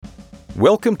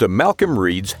Welcome to Malcolm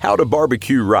Reed's How to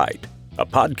Barbecue Right, a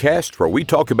podcast where we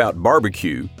talk about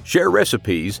barbecue, share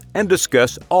recipes, and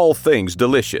discuss all things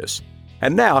delicious.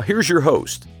 And now, here's your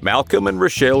host, Malcolm and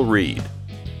Rochelle Reed.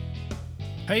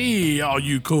 Hey, all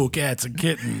you cool cats and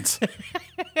kittens.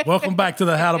 Welcome back to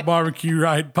the How to Barbecue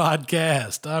Right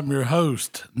podcast. I'm your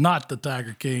host, not the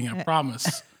Tiger King, I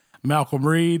promise, Malcolm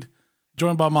Reed,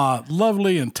 joined by my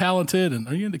lovely and talented, and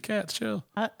are you into cats, Shell?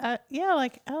 Yeah,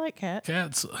 I like cats.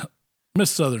 Cats. Miss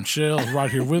Southern Shell is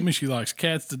right here with me. She likes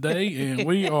cats today, and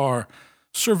we are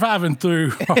surviving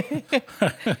through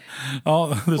all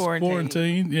this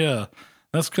quarantine. Yeah.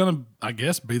 That's going to, I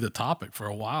guess, be the topic for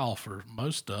a while for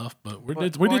most stuff. But we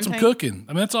did some cooking.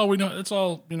 I mean, that's all we know. That's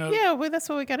all, Yeah, that's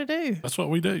what we got to do. That's what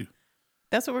we do.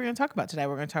 That's what we're going to talk about today.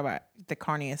 We're going to talk about the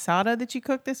Carne Asada that you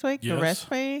cooked this week, Yes. the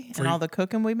recipe, and all the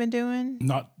cooking we've been doing.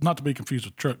 Not to be confused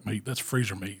with truck meat. That's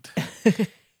freezer meat.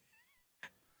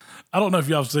 I don't know if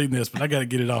y'all have seen this, but I got to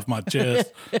get it off my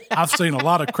chest. I've seen a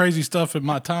lot of crazy stuff in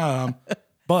my time,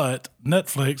 but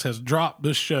Netflix has dropped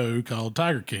this show called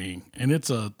Tiger King, and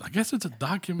I guess it's a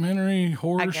documentary,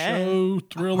 horror show,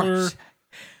 thriller.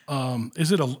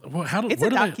 Is it a It's a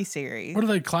docuseries. What do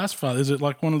they classify? Is it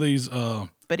like one of these?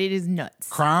 But it is nuts.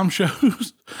 Crime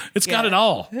shows. It's got it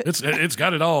all. It's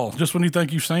got it all. Just when you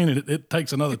think you've seen it, it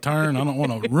takes another turn. I don't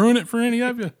want to ruin it for any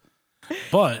of you,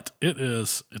 but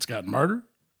it's got murder.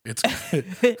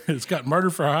 It's got murder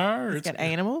for hire. It's got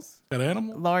animals. Got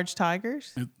animals. Large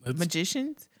tigers.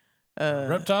 Magicians.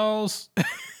 Reptiles.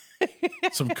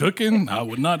 Some cooking. I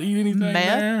would not eat anything meth.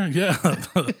 there. Yeah.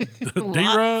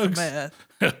 D-rugs.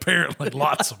 Apparently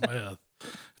lots of meth.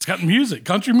 It's got music,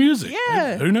 country music.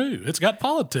 Yeah. Who knew? It's got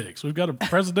politics. We've got a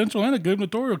presidential and a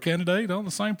gubernatorial candidate on the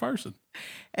same person.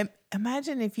 And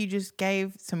imagine if you just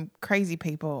gave some crazy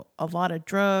people a lot of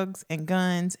drugs and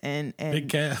guns and big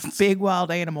cats, big wild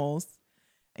animals,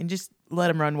 and just let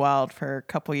them run wild for a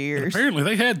couple years. And apparently,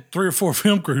 they had 3 or 4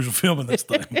 film crews filming this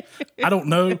thing. I don't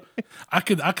know. I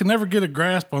could never get a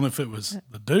grasp on if it was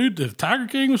the dude, if Tiger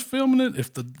King was filming it,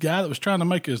 if the guy that was trying to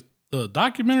make the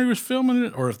documentary was filming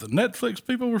it, or if the Netflix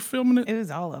people were filming it. It was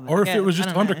all of it. Or if it was just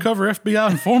undercover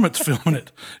FBI informants filming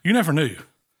it. You never knew.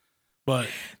 But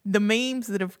the memes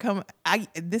that have come,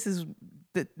 this is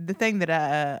the thing that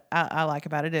I like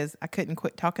about it is I couldn't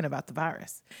quit talking about the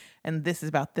virus. And this is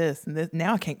about this. And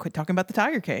now I can't quit talking about the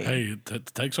Tiger King. Hey, it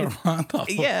takes our mind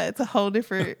off. Yeah, it's a whole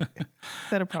different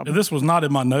set of problems. And this was not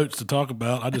in my notes to talk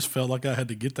about. I just felt like I had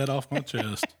to get that off my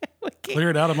chest.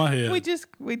 Clear it out of my head. We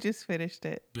just finished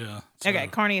it. Yeah. Okay,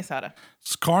 Carne Asada.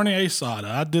 It's Carne Asada.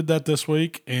 I did that this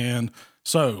week. And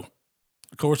so,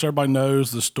 of course, everybody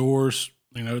knows the stores,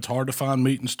 it's hard to find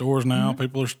meat in stores now. Mm-hmm.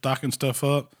 People are stocking stuff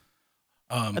up.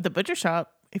 At the butcher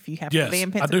shop, if you happen to be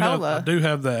in Pensacola. I do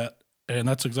have that. And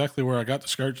that's exactly where I got the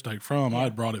skirt steak from. Yeah. I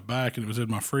had brought it back, and it was in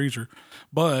my freezer.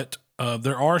 But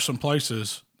there are some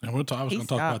places, and I was going to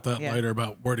talk about that later,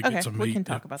 about where to get some meat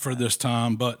for this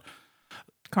time. But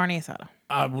Carne Asada.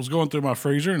 I was going through my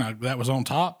freezer, and that was on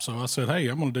top. So I said, hey,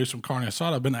 I'm going to do some Carne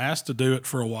Asada. I've been asked to do it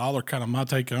for a while, or kind of my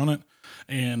take on it.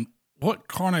 And what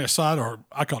Carne Asada, or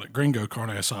I call it Gringo Carne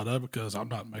Asada because I'm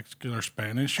not Mexican or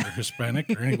Spanish or Hispanic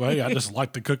or anyway. I just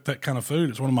like to cook that kind of food.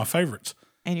 It's one of my favorites.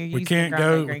 And you're we can't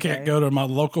go to my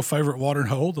local favorite watering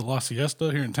hole, the La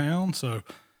Siesta here in town. So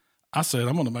I said,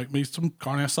 I'm going to make me some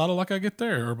Carne Asada like I get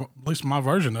there, or at least my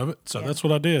version of it. So that's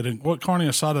what I did. And what Carne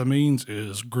Asada means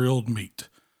is grilled meat.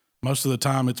 Most of the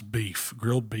time it's beef,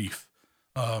 grilled beef.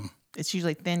 It's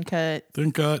usually thin cut.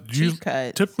 Cheese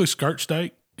cut. Typically skirt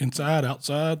steak, inside,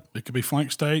 outside. It could be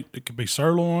flank steak. It could be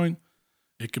sirloin.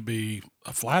 It could be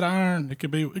a flat iron. It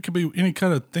could be any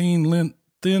kind of thin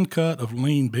cut of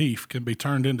lean beef can be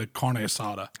turned into Carne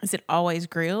Asada. Is it always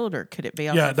grilled, or could it be?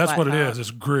 Also yeah, that's what it is. It's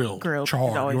grilled, charred.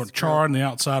 You want char on the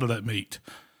outside of that meat,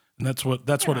 and that's what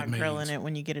it means. Grilling it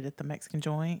when you get it at the Mexican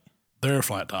joint. They're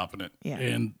flat topping it,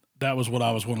 and that was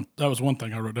one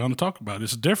thing I wrote down to talk about.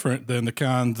 It's different than the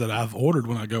kinds that I've ordered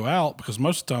when I go out, because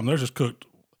most of the time they're just cooked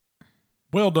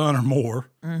well done or more,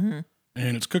 and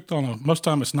it's cooked on most of the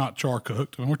time it's not char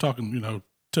cooked, and we're talking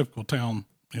typical town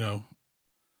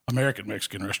American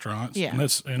Mexican restaurants. Yeah.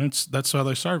 And that's how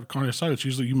they serve Carne Asada. It's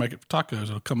usually you make it for tacos.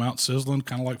 It'll come out sizzling,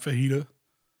 kind of like fajita.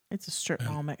 It's a strip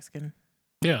mall Mexican.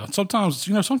 Yeah. Sometimes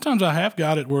I have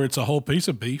got it where it's a whole piece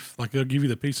of beef. Like they'll give you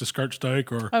the piece of skirt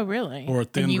steak or a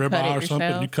thin ribeye or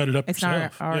something. And you cut it up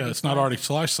yourself. It's not already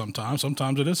sliced sometimes.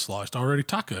 Sometimes it is sliced, already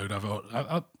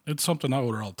tacoed. It's something I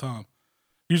order all the time.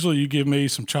 Usually you give me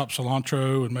some chopped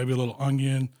cilantro and maybe a little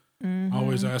onion. Mm-hmm. I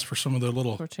always ask for some of the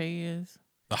little tortillas.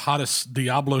 The hottest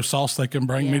Diablo sauce they can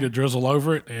bring me to drizzle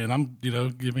over it, and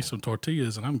give me some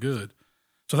tortillas, and I'm good.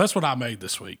 So that's what I made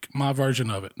this week, my version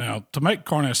of it. Now, to make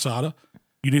carne asada,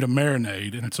 you need a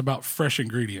marinade, and it's about fresh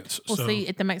ingredients. Well, see,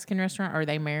 at the Mexican restaurant, are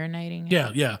they marinating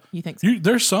it? Yeah. You think so?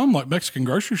 There's some, like Mexican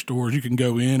grocery stores, you can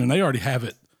go in, and they already have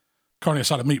it, carne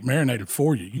asada meat marinated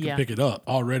for you. You can pick it up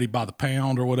already by the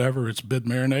pound or whatever. It's been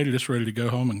marinated. It's ready to go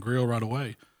home and grill right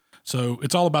away. So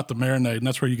it's all about the marinade, and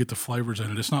that's where you get the flavors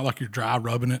in it. It's not like you're dry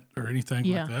rubbing it or anything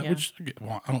like that, which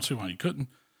I don't see why you couldn't.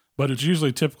 But it's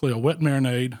usually typically a wet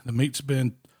marinade. The meat's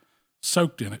been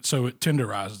soaked in it, so it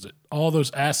tenderizes it. All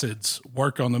those acids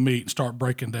work on the meat and start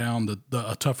breaking down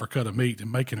a tougher cut of meat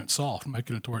and making it soft,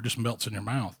 making it to where it just melts in your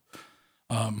mouth.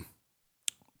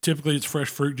 Typically, it's fresh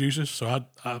fruit juices. So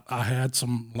I had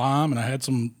some lime and I had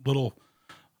some little,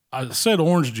 I said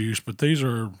orange juice, but these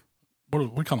are, what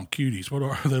do we call them, cuties? What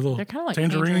are they? They're kind of like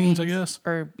tangerines, I guess.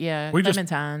 Or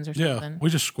clementines or something. Yeah, we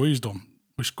just squeezed them.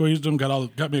 We squeezed them,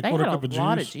 got me a quarter cup of juice. A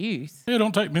lot of juice. Yeah, it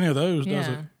don't take many of those, does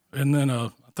it? And then I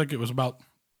think it was about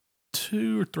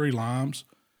 2 or 3 limes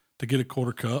to get a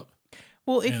quarter cup.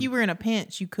 Well, if you were in a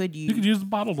pinch, you could use the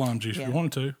bottled lime juice if you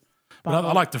wanted to. But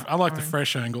I like the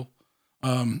fresh angle.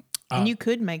 And you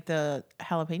could make the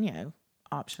jalapeno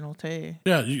optional too.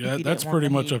 Yeah, that's pretty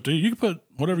much up to you. You can put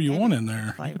whatever you want in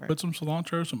there. You can put some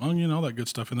cilantro, some onion, all that good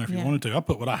stuff in there if you wanted to. I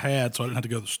put what I had so I didn't have to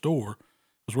go to the store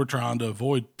because we're trying to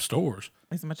avoid stores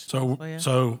as much as possible.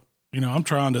 So I'm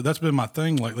trying to. That's been my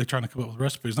thing lately, trying to come up with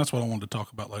recipes. And that's what I wanted to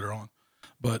talk about later on.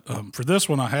 But for this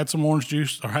one, I had some orange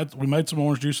juice. We made some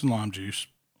orange juice and lime juice.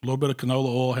 A little bit of canola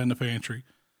oil had in the pantry.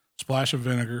 Splash of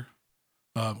vinegar.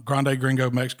 Grande Gringo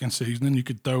Mexican seasoning. You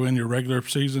could throw in your regular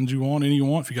seasons you want, any you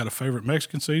want. If you got a favorite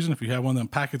Mexican season, if you have one of them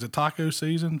packets of taco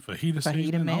season, fajita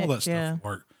season, all that stuff would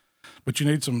work. But you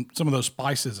need some of those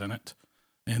spices in it.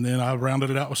 And then I rounded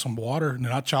it out with some water, and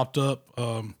then I chopped up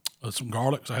some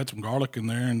garlic. So I had some garlic in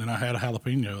there, and then I had a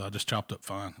jalapeno I just chopped up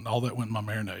fine. And all that went in my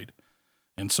marinade.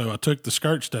 And so I took the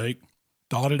skirt steak,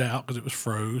 thawed it out because it was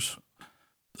froze.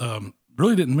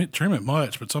 Really didn't trim it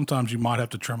much, but sometimes you might have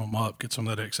to trim them up, get some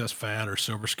of that excess fat or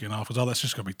silver skin off, because all that's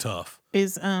just going to be tough.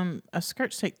 Is a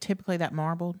skirt steak typically that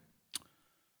marbled?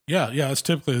 Yeah, that's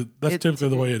typically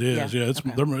the way it is. Yeah,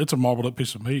 it's a marbled up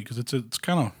piece of meat because it's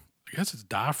kind of, I guess it's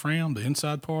diaphragm, the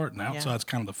inside part, and the outside's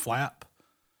kind of the flap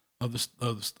of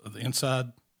the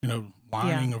inside,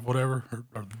 lining or whatever,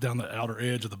 or down the outer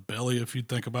edge of the belly, if you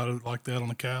think about it like that on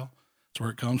the cow. That's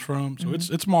where it comes from. So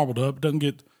it's marbled up. It doesn't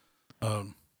get,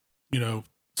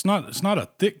 it's not a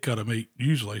thick cut of meat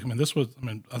usually. I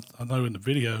mean, I know in the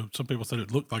video, some people said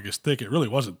it looked like it's thick. It really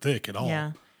wasn't thick at all.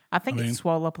 Yeah. I think it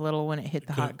swelled up a little when it hit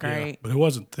the hot grate. Yeah, but it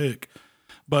wasn't thick.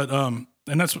 But,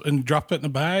 and drop that in a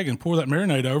bag and pour that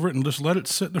marinade over it and just let it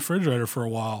sit in the refrigerator for a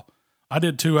while. I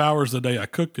did 2 hours the day I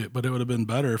cooked it, but it would have been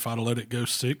better if I'd have let it go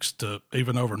 6 to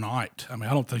even overnight. I mean,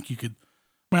 I don't think you could.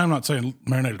 I'm not saying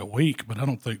marinate it a week, but I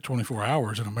don't think 24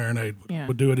 hours in a marinade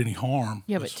would do it any harm.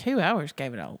 Yeah, but 2 hours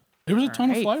gave it all. It was a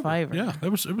ton of flavor. Yeah, it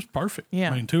was perfect.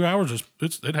 Yeah, I mean, 2 hours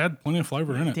it had plenty of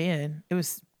flavor in it. It did. It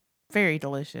was very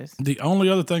delicious. The only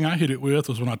other thing I hit it with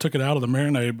was when I took it out of the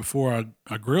marinade before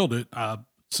I grilled it. I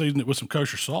seasoned it with some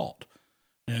kosher salt,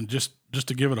 and just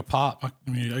to give it a pop. I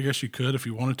mean, I guess you could if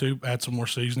you wanted to add some more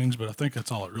seasonings, but I think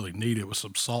that's all it really needed was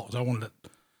some salt. I wanted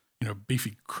that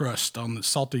beefy crust on the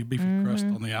salty beefy crust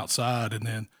on the outside, and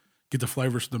then get the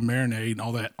flavors of the marinade and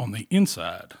all that on the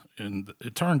inside. And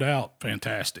it turned out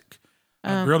fantastic.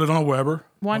 I grilled it on a Weber.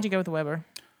 Why'd you go with the Weber?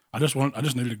 I just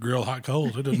needed to grill hot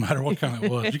coals. It doesn't matter what kind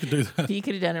it was. You could do that. You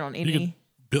could have done it on any. You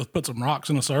could put some rocks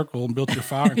in a circle and built your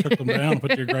fire and cook them down and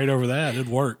put your grate over that. It'd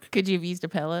work. Could you have used a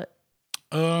pellet?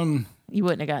 You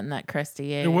wouldn't have gotten that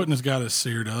crusty edge. It wouldn't have got it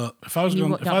seared up. If I was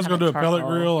going to do a pellet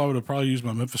grill, I would have probably used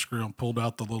my Memphis grill and pulled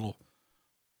out the little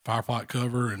fire pot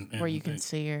cover and where you can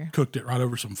sear. Cooked it right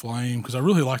over some flame because I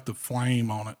really like the flame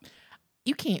on it.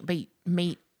 You can't beat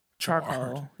meat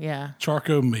charcoal. Yeah,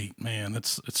 charcoal meat, man,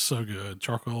 it's so good.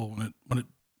 Charcoal when it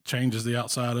changes the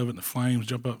outside of it and the flames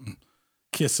jump up and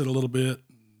kiss it a little bit,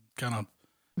 kind of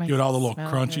give it all the little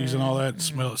crunchies good. And all that. It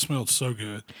smelled so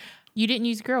good. You didn't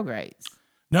use grill grates.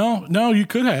 No, you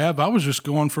could have. I was just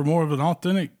going for more of an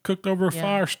authentic cooked over a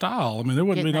fire style. I mean, there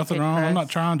wouldn't be nothing wrong. Crust. I'm not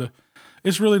trying to.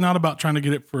 It's really not about trying to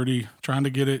get it pretty, trying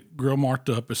to get it grill marked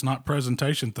up. It's not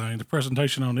presentation thing. The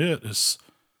presentation on it is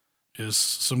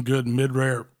some good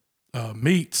mid-rare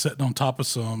meat sitting on top of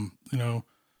some,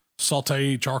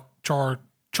 sauteed, char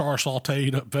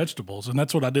sauteed up vegetables. And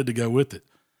that's what I did to go with it.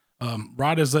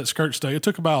 Right as that skirt steak, it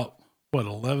took about,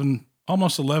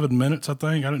 almost 11 minutes, I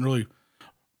think. I didn't really,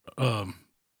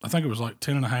 I think it was like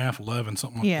 10 and a half, 11,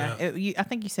 something like that. Yeah, I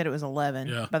think you said it was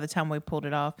 11 by the time we pulled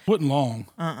it off. Wasn't long.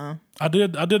 I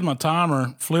did my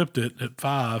timer, flipped it at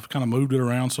 5, kind of moved it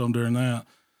around some during that.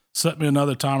 set me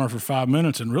another timer for 5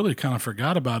 minutes and really kind of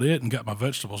forgot about it and got my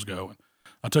vegetables going.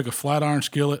 I took a flat iron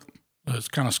skillet,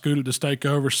 kind of scooted the steak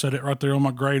over, set it right there on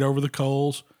my grate over the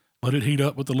coals, let it heat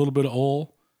up with a little bit of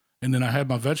oil. And then I had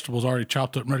my vegetables already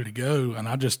chopped up and ready to go. And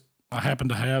I happened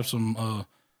to have some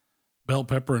bell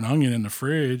pepper and onion in the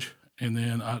fridge. And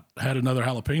then I had another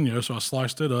jalapeno, so I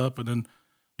sliced it up. And then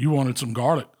you wanted some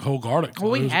garlic, whole garlic. Well,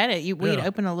 we had it. We'd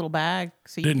open a little bag.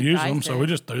 So you didn't use them, so we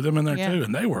just threw them in there too.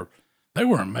 And they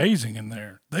were amazing in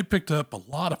there. They picked up a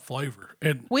lot of flavor.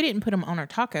 And we didn't put them on our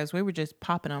tacos. We were just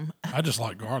popping them. I just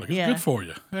like garlic. It's good for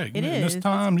you. Hey, it is. This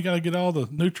time you got to get all the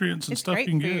nutrients and stuff you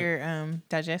can get. It's great for your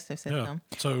digestive system.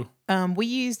 Yeah. So we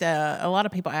used a lot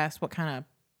of people asked what kind of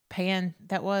pan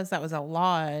that was. That was a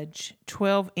Lodge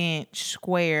 12-inch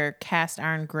square cast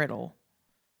iron griddle,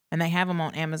 and they have them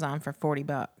on Amazon for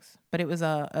 $40. But it was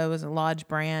a Lodge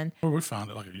brand. Where we found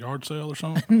it, like a yard sale or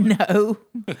something? No.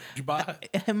 Did you buy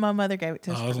it? My mother gave it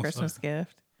to us for Christmas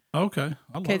gift. Okay.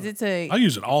 Because I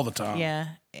use it all the time. Yeah.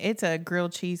 It's a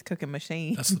grilled cheese cooking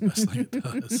machine. That's the best thing it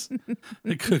does.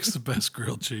 It cooks the best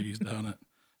grilled cheese, doesn't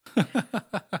it?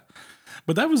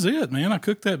 But that was it, man. I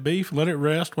cooked that beef, let it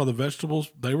rest while the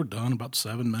vegetables, they were done about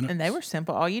 7 minutes. And they were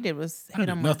simple. All you did was hit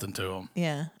them. Nothing to them.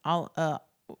 Yeah. All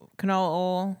canola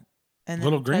oil. And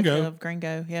little Gringo. Of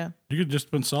Gringo, yeah. You could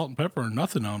just put salt and pepper and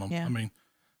nothing on them. Yeah. I mean,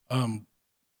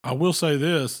 I will say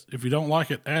this. If you don't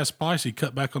like it as spicy,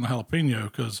 cut back on the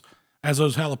jalapeno, because as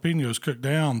those jalapenos cooked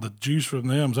down, the juice from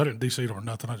them, I didn't de-seed them or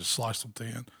nothing. I just sliced them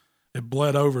thin. It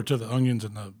bled over to the onions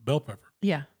and the bell pepper.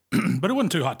 Yeah. But it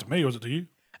wasn't too hot to me, was it to you?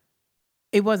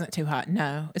 It wasn't too hot,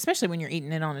 no. Especially when you're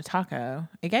eating it on a taco.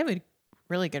 It gave it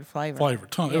really good flavor. It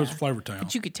was Flavor Town.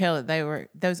 But you could tell that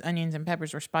those onions and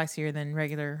peppers were spicier than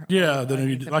regular. Yeah,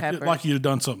 like you'd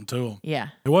done something to them. Yeah.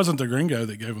 It wasn't the Gringo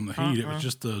that gave them the heat. It was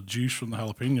just the juice from the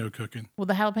jalapeno cooking. Well,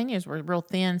 the jalapenos were real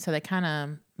thin, so they kind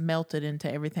of melted into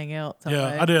everything else.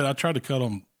 Yeah, I did. I tried to cut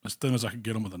them as thin as I could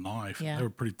get them with a knife. Yeah. They were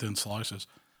pretty thin slices.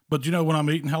 But when I'm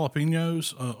eating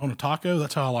jalapenos on a taco,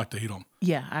 that's how I like to eat them.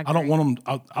 Yeah, I agree. I don't want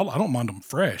them. I don't mind them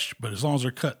fresh, but as long as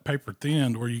they're cut paper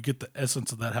thin, where you get the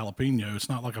essence of that jalapeno, it's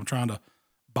not like I'm trying to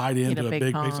bite into a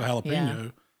big piece of jalapeno.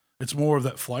 Yeah. It's more of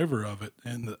that flavor of it,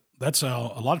 and that's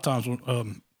how a lot of times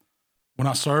when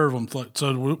I serve them.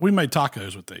 So we made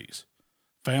tacos with these,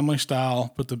 family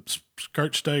style. Put the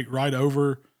skirt steak right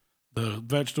over the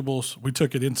vegetables. We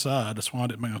took it inside. That's why I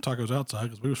didn't make no tacos outside,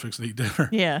 because we was fixing to eat dinner.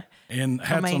 Yeah, and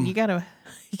had some. You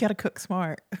gotta cook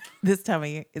smart this time of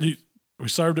year. We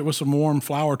served it with some warm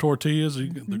flour tortillas,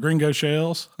 the Gringo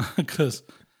shells, because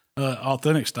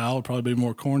authentic style would probably be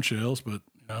more corn shells. But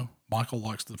Michael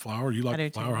likes the flour. You like the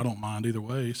flour. I don't mind either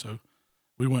way. So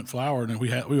we went flour, and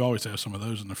we always have some of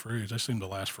those in the fridge. They seem to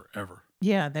last forever.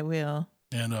 Yeah, they will.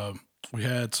 And we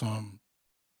had some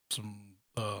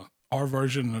our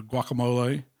version of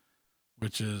guacamole,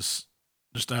 which is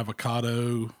just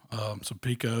avocado, some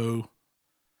pico,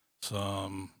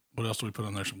 what else do we put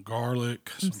in there? Some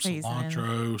garlic, some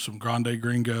cilantro, some grande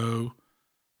Gringo,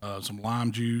 some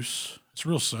lime juice. It's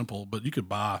real simple, but you can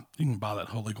buy that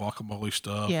holy guacamole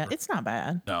stuff. Yeah, it's not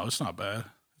bad. No, it's not bad.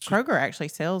 Kroger actually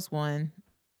sells one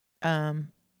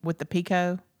with the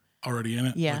pico already in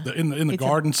it. Yeah, in the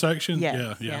garden section.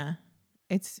 Yeah.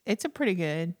 It's a pretty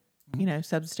good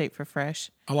substitute for fresh.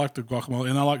 I like the guacamole,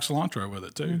 and I like cilantro with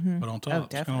it too. But on top,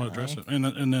 just kind of dress it,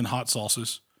 and then hot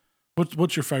sauces.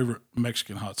 What's your favorite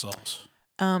Mexican hot sauce?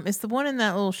 It's the one in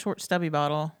that little short stubby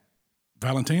bottle.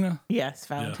 Valentina? Yes,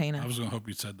 Valentina. Yeah, I was going to hope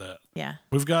you said that. Yeah.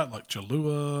 We've got like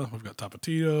Cholula, we've got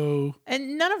Tapatio.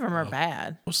 And none of them are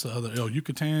bad. What's the other? El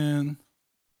Yucatan.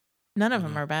 None of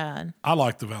them are bad. I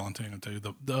like the Valentina too.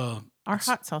 Our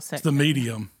hot sauce section. It's the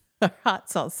medium. Our hot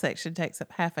sauce section takes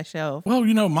up half a shelf. Well,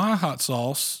 my hot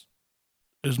sauce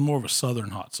is more of a southern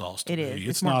hot sauce to me. It is.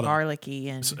 It's more garlicky.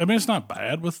 It's not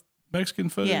bad with Mexican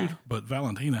food, but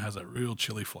Valentina has a real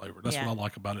chili flavor. That's what I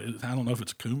like about it. I don't know if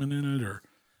it's cumin in it or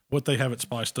what they have it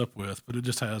spiced up with, but it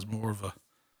just has more of a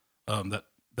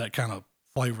that kind of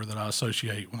flavor that I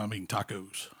associate when I'm eating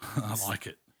tacos. I like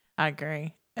it. I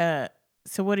agree.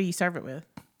 So what do you serve it with?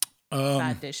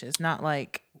 Side dishes, not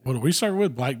like... What do we serve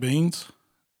with? Black beans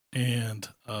and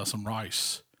some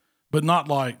rice. But not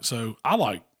like... So I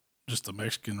like just the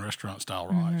Mexican restaurant style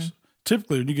rice.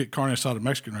 Typically, when you get carne asada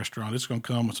Mexican restaurant, it's going to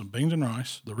come with some beans and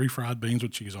rice, the refried beans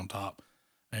with cheese on top,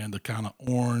 and the kind of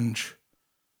orange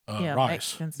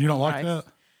rice. You don't like that?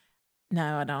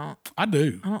 No, I don't. I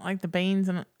do. I don't like the beans,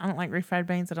 and I don't like refried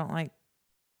beans. I don't like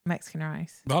Mexican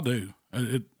rice. I do.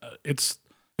 It's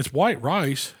white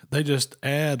rice. They just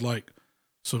add like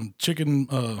some chicken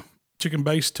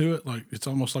base to it. Like it's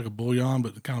almost like a bouillon,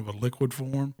 but kind of a liquid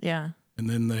form. Yeah. And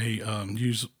then they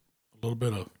use a little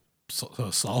bit of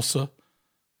salsa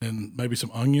and maybe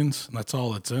some onions, and that's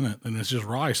all that's in it. And it's just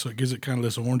rice, so it gives it kind of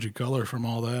this orangey color from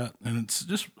all that. And it's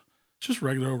just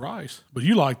regular rice. But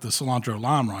you like the cilantro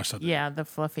lime rice, I think. Yeah, the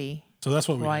fluffy. So that's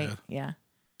what we had. Yeah.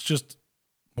 It's just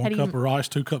 1 cup of rice,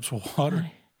 2 cups of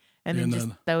water. And then just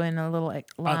throw in a little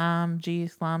lime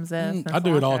juice, lime zest. I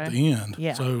do it all at the end.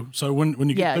 Yeah. So when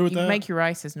you get through with that, make your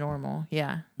rice as normal.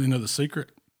 Yeah. You know the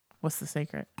secret? What's the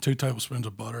secret? 2 tablespoons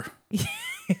of butter.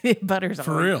 Butter's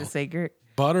always the secret.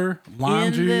 Butter,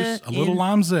 lime juice, a little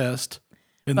lime zest.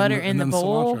 Butter in the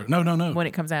bowl? Cilantro. No. When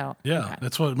it comes out. Yeah, okay.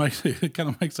 That's what it makes it. It kind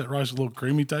of makes that rice a little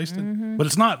creamy tasting. Mm-hmm. But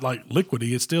it's not like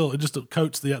liquidy. It just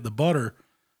coats the butter,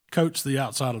 coats the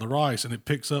outside of the rice, and it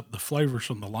picks up the flavors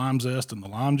from the lime zest and the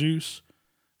lime juice.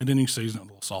 And then you season it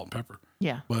with a little salt and pepper.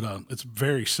 Yeah. But it's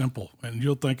very simple. And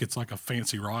you'll think it's like a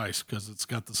fancy rice because it's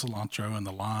got the cilantro and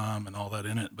the lime and all that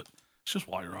in it. But it's just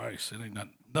white rice. It ain't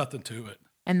nothing to it.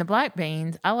 And the black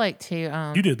beans, I like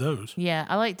to... you did those. Yeah.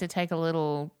 I like to take a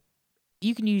little...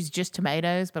 You can use just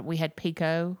tomatoes, but we had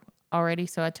pico already.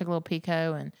 So I took a little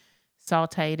pico and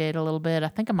sauteed it a little bit. I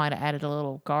think I might have added a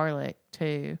little garlic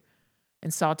too.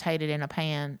 And sauteed it in a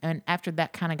pan. And after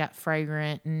that kind of got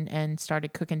fragrant and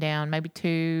started cooking down, maybe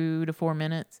 2 to 4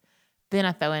 minutes, then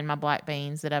I throw in my black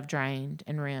beans that I've drained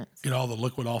and rinsed. Get all the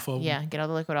liquid off of them? Yeah, get all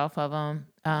the liquid off of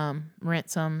them,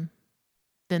 rinse them,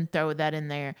 then throw that in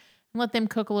there. And let them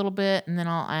cook a little bit, and then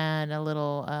I'll add a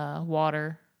little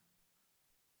water.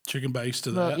 Chicken base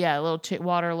to that? Yeah, a little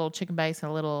water, a little chicken base,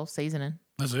 and a little seasoning.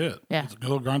 That's it? Yeah. It's a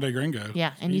little Grande Gringo.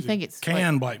 Yeah, and you think it's...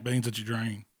 Canned black beans that you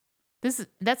drain.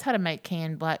 That's how to make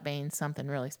canned black beans something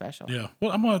really special. Yeah.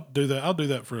 Well, I'm gonna do that. I'll do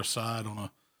that for a side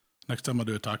next time I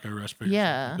do a taco recipe.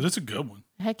 Yeah. Because it's a good one.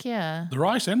 Heck yeah. The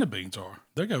rice and the beans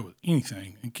they go with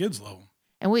anything, and kids love them.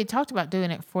 And we talked about doing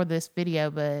it for this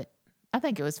video, but I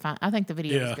think it was fine. I think the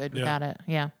video was good without it.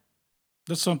 Yeah.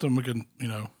 That's something we can,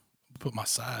 put my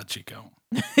side chick on.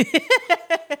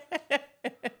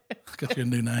 Got your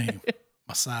new name,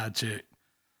 my side chick.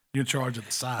 You're in charge of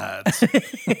the sides.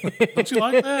 Don't you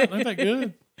like that? Ain't that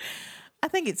good? I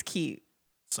think it's cute.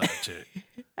 Side chick.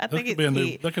 I think it's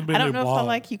cute. That could be a new blog. I don't know if I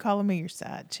like you calling me your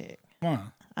side chick. Why?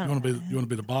 You want to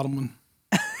be the bottom one?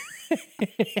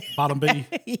 Bottom B? I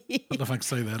don't know if I can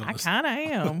say that. I kind of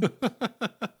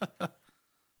am.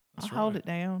 I'll hold it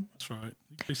down. That's right.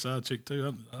 You can be side chick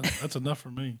too. That's enough for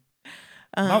me.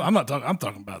 I'm not talking. I'm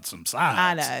talking about some sides.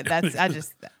 I know. I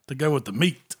just to go with the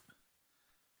meat.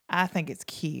 I think it's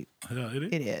cute. Yeah, it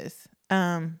is. It is.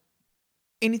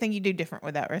 Anything you do different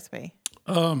with that recipe?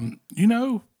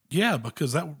 Yeah,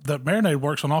 because that marinade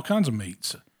works on all kinds of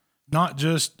meats, not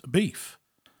just beef.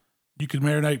 You could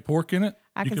marinate pork in it.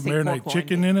 You could marinate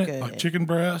chicken in it, like chicken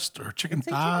breast or chicken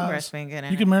thighs.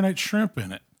 You can marinate shrimp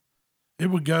in it. It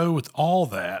would go with all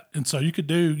that. And so you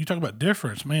talk about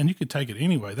difference, man, you could take it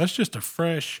anyway. That's just a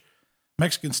fresh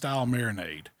Mexican style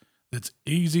marinade. It's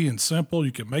easy and simple.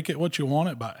 You can make it what you want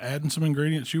it by adding some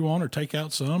ingredients you want or take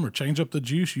out some or change up the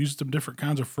juice, use some different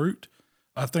kinds of fruit.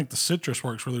 I think the citrus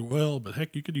works really well, but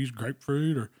heck, you could use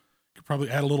grapefruit or you could probably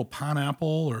add a little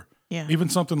pineapple or even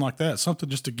something like that. Something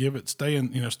just to give it, stay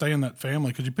in that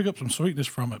family because you pick up some sweetness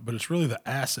from it, but it's really the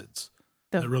acids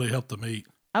that really help the meat.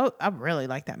 I really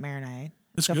like that marinade.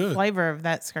 It's good. The flavor of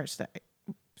that skirt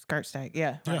steak.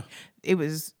 Yeah. Yeah. It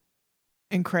was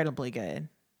incredibly good.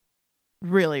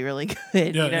 Really, really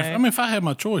good. Yeah. If I had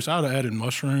my choice, I would have added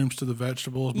mushrooms to the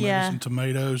vegetables, maybe some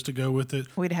tomatoes to go with it.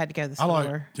 We'd have had to go to the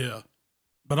store.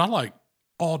 But I like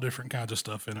all different kinds of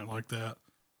stuff in it like that.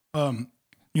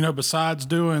 Besides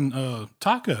doing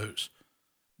tacos,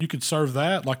 you could serve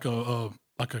that like a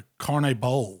carne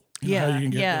bowl. You know how you can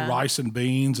get the rice and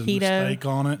beans and the steak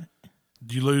on it.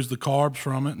 You lose the carbs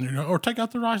from it, or take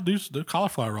out the rice, do the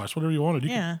cauliflower rice, whatever you wanted.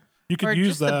 You could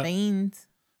use that. The beans.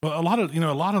 Well, a lot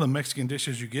of the Mexican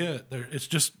dishes you get, it's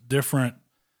just different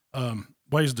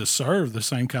ways to serve the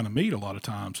same kind of meat a lot of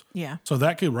times. Yeah. So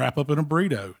that could wrap up in a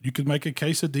burrito. You could make a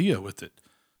quesadilla with it.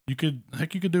 You could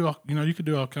do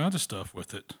all kinds of stuff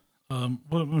with it.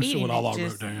 Let me see what all I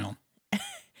wrote down.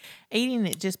 Eating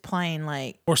it just plain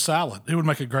or salad. It would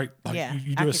make a great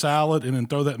you do a salad and then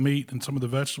throw that meat and some of the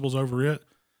vegetables over it.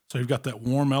 So you've got that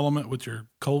warm element with your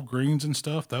cold greens and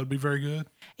stuff. That would be very good.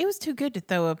 It was too good to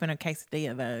throw up in a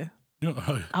quesadilla though.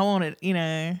 I wanted,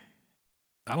 I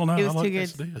don't know. It was I like too good.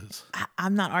 Quesadillas.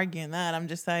 I'm not arguing that. I'm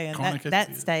just saying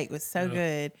that steak was so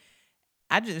good.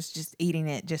 I just eating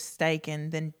it, just steak, and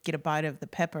then get a bite of the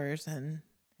peppers and.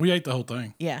 We ate the whole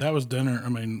thing. Yeah. That was dinner. I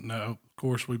mean, no, of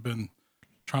course we've been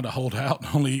trying to hold out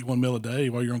and only eat one meal a day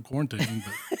while you're on quarantine,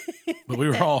 but we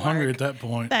were all hungry at that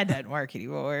point. That doesn't work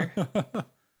anymore.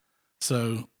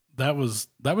 So that was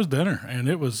dinner, and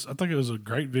I think it was a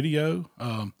great video.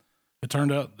 It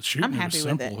turned out the shooting was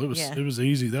simple. It was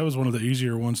easy. That was one of the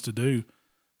easier ones to do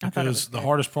because the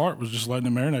hardest part was just letting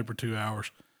it marinate for 2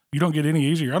 hours. You don't get any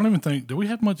easier. I don't even think, did we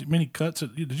have many cuts?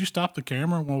 Did you stop the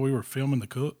camera while we were filming the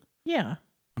cook? Yeah.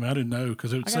 I mean, I didn't know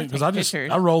because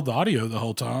I rolled the audio the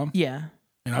whole time. Yeah.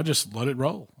 And I just let it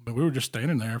roll. I mean, we were just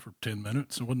standing there for 10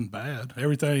 minutes. It wasn't bad.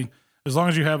 Everything, as long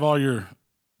as you have all your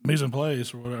mise en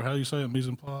place or whatever, how do you say it, mise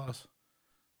en place?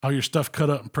 All your stuff cut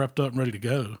up and prepped up and ready to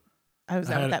go. Oh, is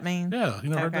that what that means? Yeah, you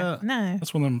never heard that? No.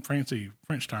 That's one of them fancy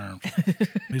French terms,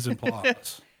 mise en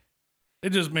place.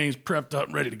 It just means prepped up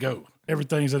and ready to go.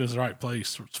 Everything's in its right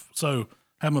place. So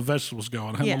have my vegetables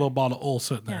going, have my little bottle of oil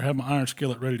sitting there, have my iron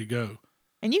skillet ready to go.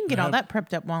 And you can get all that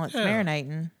prepped up while it's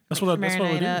marinating. That's what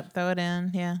we did. Throw it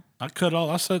in, yeah. I cut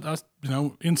all.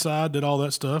 Inside did all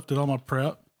that stuff, did all my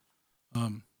prep.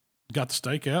 Got the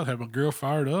steak out, had my grill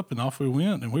fired up, and off we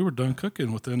went. And we were done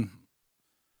cooking within.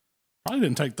 Probably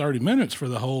didn't take 30 minutes for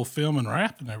the whole film and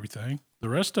wrap and everything. The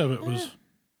rest of it was.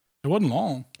 It wasn't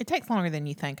long. It takes longer than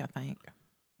you think, I think.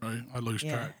 Right, I lose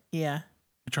track. Yeah.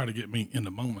 You try to get me in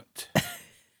the moment.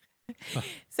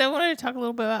 So I wanted to talk a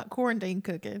little bit about quarantine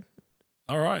cooking.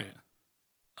 All right,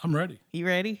 I'm ready. You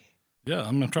ready? Yeah,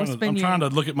 I'm trying to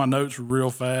look at my notes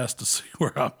real fast to see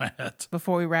where I'm at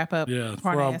before we wrap up. Yeah,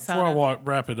 before I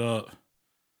wrap it up.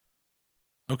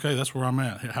 Okay, that's where I'm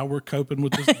at. How we're coping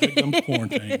with this big dumb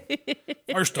quarantine.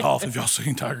 First off, have y'all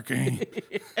seen Tiger King?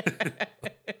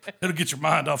 It'll get your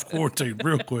mind off quarantine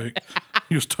real quick.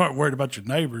 You'll start worried about your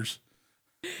neighbors.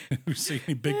 You see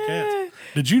any big cats?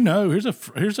 Did you know? Here's a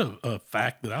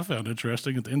fact that I found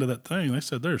interesting. At the end of that thing, they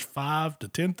said there's 5,000 to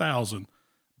 10,000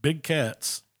 big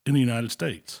cats in the United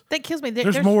States. That kills me.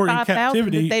 There's more 5, in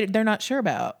captivity. That they're not sure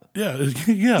about. Yeah, 5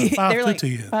 to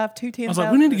 10. 5 to 10. I was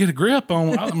like, we need to get a grip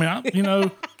on.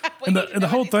 And the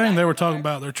whole thing they were talking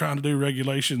about, they're trying to do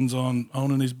regulations on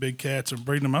owning these big cats and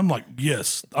breeding them. I'm like,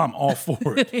 yes, I'm all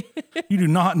for it. You do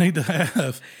not need to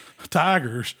have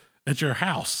tigers at your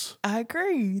house. I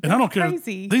agree. And I don't care.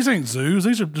 These ain't zoos.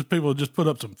 These are just people who just put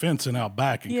up some fencing out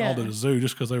back and called it a zoo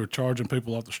just because they were charging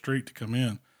people off the street to come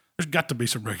in. There's got to be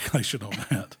some regulation on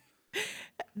that.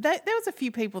 There was a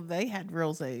few people, they had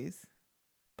real zoos.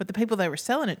 But the people they were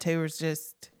selling it to was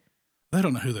just... They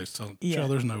don't know who they're selling it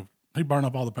to. He burned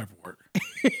up all the paperwork.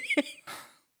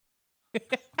 I'm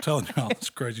telling y'all, this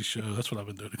crazy show. That's what I've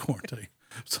been doing in quarantine.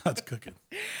 Besides cooking.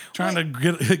 Trying to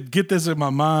get this in my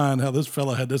mind, how this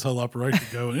fella had this whole operation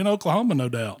going. In Oklahoma, no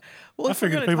doubt. Well, I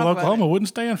figured people in Oklahoma wouldn't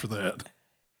stand for that.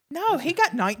 No, he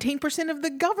got 19% of the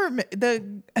government,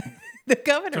 the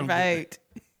governor vote.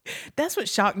 That's what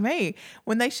shocked me.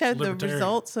 When they showed the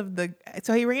results of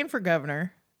so he ran for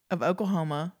governor of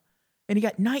Oklahoma, and he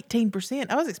got 19%.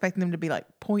 I was expecting him to be like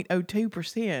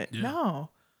 0.02%. Yeah. No.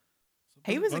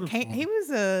 He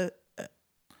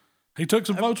took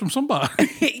some votes from somebody.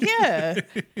 Yeah.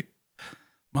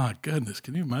 My goodness,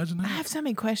 can you imagine that? I have so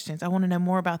many questions. I want to know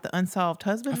more about the unsolved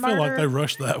husband murder. I feel like they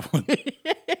rushed that one.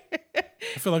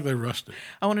 I feel like they rushed it.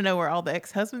 I want to know where all the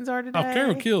ex-husbands are today. Oh,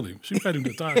 Carol killed him. She fed him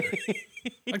to tiger.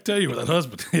 I can tell you where that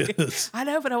husband is. I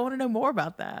know, but I want to know more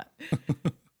about that.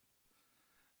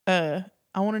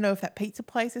 I want to know if that pizza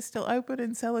place is still open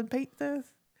and selling pizzas.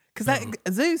 Because that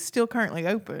zoo's still currently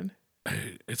open.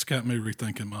 Hey, it's got me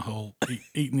rethinking my whole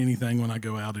eating anything when I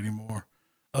go out anymore.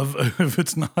 If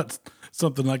it's not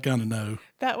something I kind of know.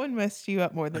 That one messed you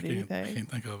up more than anything. I can't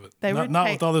think of it.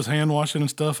 Not with all this hand washing and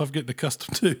stuff I'm getting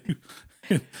accustomed to.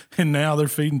 And now they're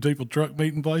feeding people truck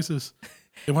meat in places.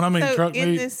 And when I mean truck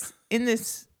meat. In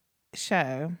this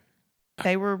show,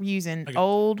 they were using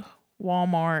old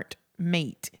Walmart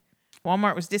meat.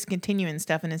 Walmart was discontinuing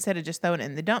stuff, and instead of just throwing it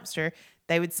in the dumpster,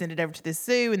 they would send it over to the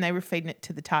zoo, and they were feeding it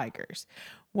to the tigers.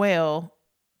 Well,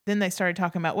 then they started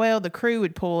talking about, the crew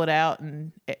would pull it out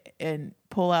and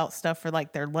pull out stuff for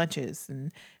like their lunches,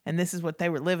 and this is what they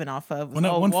were living off of,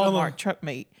 old Walmart truck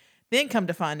meat. Then come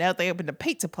to find out, they opened a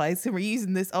pizza place and were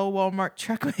using this old Walmart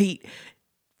truck meat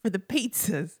for the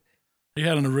pizzas. He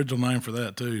had an original name for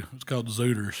that too. It's called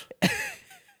Zooters.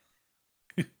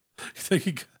 You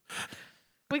think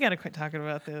we got to quit talking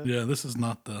about this. Yeah, this is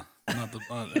not the.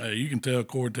 Hey, you can tell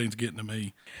quarantine's getting to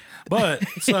me. But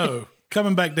so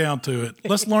coming back down to it,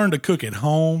 let's learn to cook at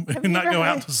home and not go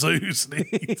out to zoos and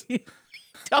eat.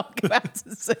 Talk about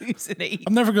the zoos and eat.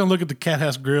 I'm never going to look at the Cat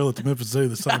House Grill at the Memphis Zoo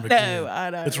the same again. I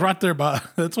know. It's right there by.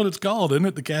 That's what it's called, isn't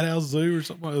it? The Cat House Zoo or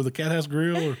something, or the Cat House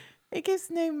Grill. Or it gives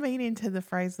new meaning to the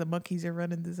phrase "the monkeys are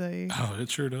running the zoo." Oh, it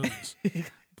sure does.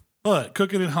 But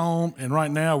cooking at home, and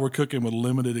right now we're cooking with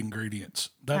limited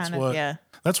ingredients. That's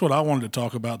what I wanted to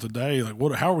talk about today.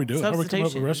 Like, how are we doing? How are we coming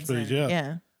up with recipes? Yeah.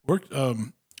 Yeah. We're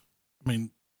I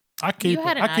mean, I keep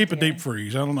a deep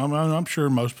freeze. I'm sure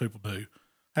most people do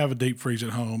have a deep freeze at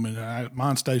home, and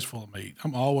mine stays full of meat.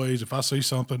 I'm always, if I see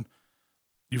something,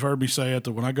 you've heard me say it,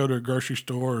 that when I go to a grocery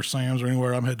store or Sam's or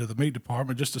anywhere, I'm headed to the meat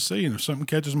department just to see. And if something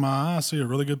catches my eye, I see a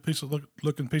really good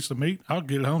looking piece of meat, I'll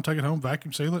get it home, take it home,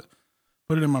 vacuum seal it,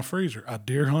 put it in my freezer. I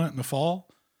deer hunt in the fall,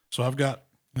 so I've got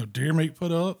deer meat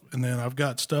put up, and then I've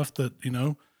got stuff that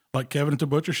like Kevin at the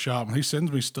butcher shop, and he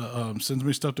sends me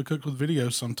stuff to cook with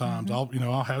videos. Sometimes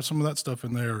I'll have some of that stuff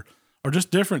in there, or just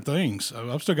different things.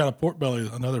 I've still got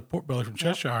another pork belly from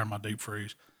Cheshire in my deep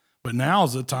freeze. But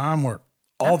now's the time where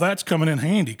all that's coming in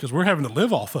handy because we're having to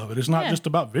live off of it. It's not just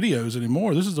about videos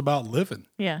anymore. This is about living.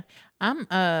 Yeah, I'm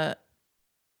kind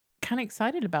of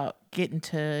excited about getting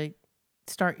to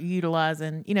start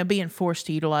utilizing, being forced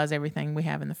to utilize everything we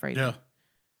have in the freezer. Yeah.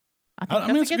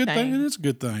 I mean, it's a good thing. It is a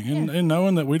good thing. And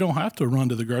knowing that we don't have to run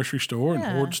to the grocery store and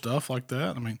hoard stuff like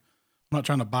that. I mean, I'm not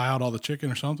trying to buy out all the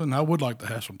chicken or something. I would like to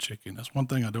have some chicken. That's one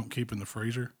thing I don't keep in the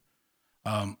freezer.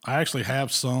 I actually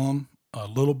have a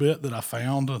little bit that I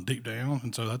found deep down.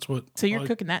 And so that's what. So you're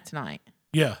cooking that tonight?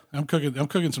 Yeah. I'm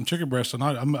cooking some chicken breast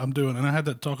tonight. I'm doing, and I had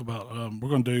that talk about, we're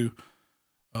going to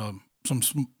do some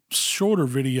shorter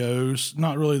videos,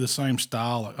 not really the same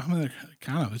style. I mean,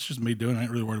 it's just me doing it. I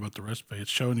ain't really worried about the recipe. It's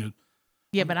showing you.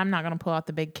 Yeah, but I'm not going to pull out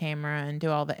the big camera and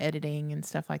do all the editing and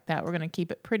stuff like that. We're going to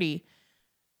keep it pretty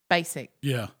basic.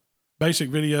 Yeah. Basic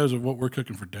videos of what we're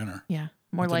cooking for dinner. Yeah.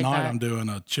 More like tonight I'm doing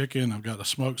a chicken. I've got a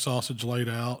smoked sausage laid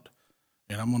out,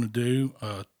 and I'm going to do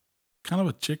kind of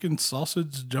a chicken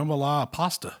sausage jambalaya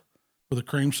pasta with a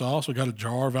cream sauce. We got a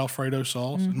jar of Alfredo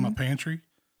sauce in my pantry.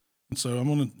 And so I'm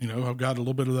going to, I've got a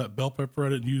little bit of that bell pepper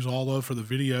at it and use all of for the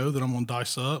video that I'm going to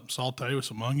dice up, saute with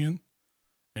some onion,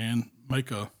 and make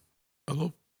a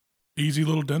little easy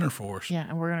little dinner for us. Yeah,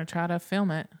 and we're going to try to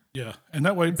film it. Yeah, and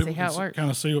that way people can kind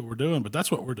of see what we're doing. But that's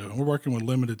what we're doing. We're working with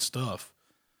limited stuff.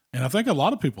 And I think a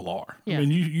lot of people are. Yeah. I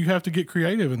mean, you have to get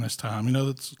creative in this time.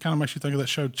 That's kind of makes you think of that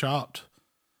show Chopped,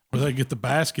 where they get the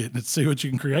basket and see what you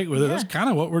can create with it. That's kind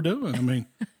of what we're doing. I mean,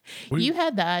 you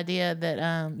had the idea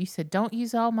that you said, don't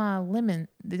use all my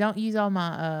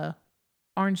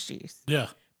orange juice. Yeah.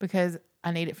 Because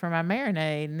I need it for my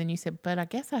marinade. And then you said, but I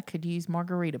guess I could use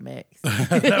margarita mix.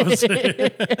 That was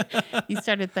it. You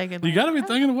started thinking. You got to be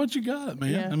thinking of what you got, man.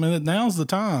 Yeah. I mean, now's the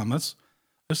time. That's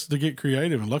to get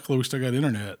creative. And luckily we still got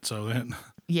internet. So then.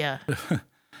 Yeah.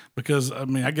 Because, I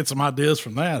mean, I get some ideas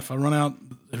from that. If I run out,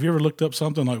 have you ever looked up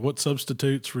something like what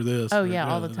substitutes for this? Oh,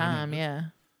 yeah, all the time, yeah.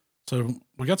 So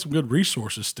we got some good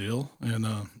resources still. And,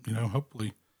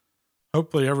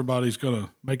 hopefully everybody's going to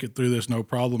make it through this no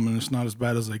problem, and it's not as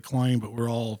bad as they claim, but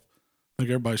I think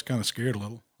everybody's kind of scared a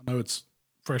little. I know it's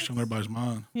fresh on everybody's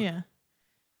mind. Yeah.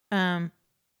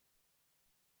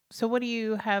 So what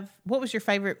was your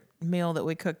favorite meal that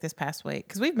we cooked this past week?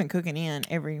 Because we've been cooking in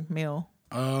every meal.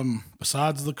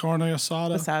 Besides the Carne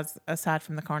Asada? Aside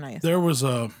from the Carne Asada. There was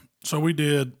so we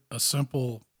did a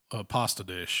simple pasta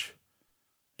dish,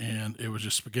 and it was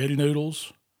just spaghetti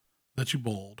noodles that you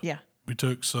boiled. Yeah. We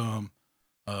took some,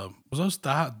 was those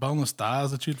boneless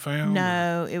thighs that you'd found?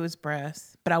 No, it was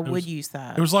breasts, but I would use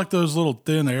thighs. It was like those little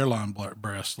thin airline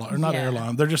breasts, or not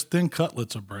airline. They're just thin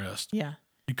cutlets of breast. Yeah.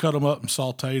 You cut them up and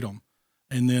sauteed them.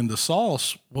 And then the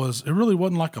sauce it really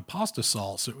wasn't like a pasta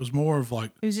sauce. It was more of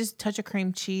like. It was just a touch of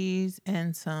cream cheese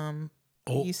and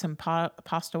use some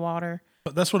pasta water.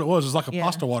 But that's what it was. It's like a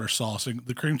pasta water sauce. And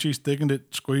the cream cheese thickened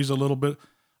it, squeezed a little bit.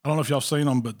 I don't know if y'all seen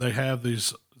them, but they have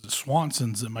these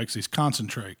Swanson's that makes these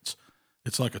concentrates.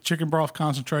 It's like a chicken broth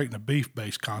concentrate and a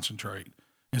beef-based concentrate.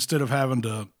 Instead of having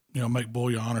to, make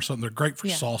bouillon or something, they're great for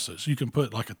sauces. You can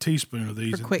put like a teaspoon of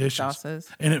these in quick dishes. Sauces.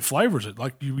 And it flavors it.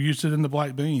 Like you used it in the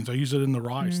black beans. I use it in the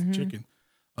rice, the chicken.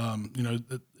 And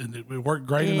it worked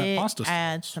great in that pasta sauce. It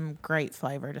adds some great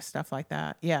flavor to stuff like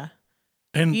that. Yeah.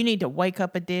 And if you need to wake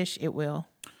up a dish, it will.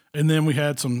 And then we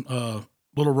had some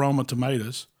little Roma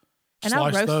tomatoes. And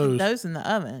I roasted those in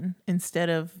the oven instead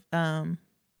of,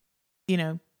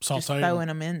 just throwing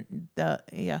them in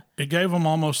It gave them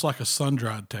almost like a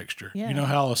sun-dried texture. Yeah. You know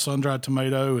how a sun-dried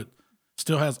tomato, it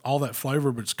still has all that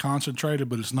flavor, but it's concentrated,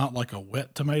 but it's not like a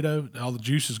wet tomato. All the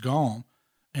juice is gone,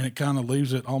 and it kind of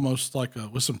leaves it almost like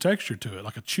with some texture to it,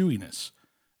 like a chewiness.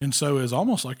 And so it's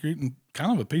almost like you're eating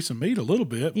kind of a piece of meat a little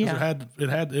bit. Yeah.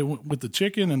 It went with the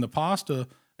chicken and the pasta.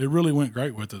 It really went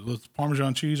great with it. With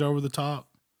Parmesan cheese over the top.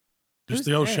 Just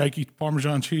the old shaky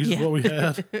Parmesan cheese is what we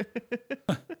had.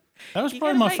 That was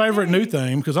probably my favorite new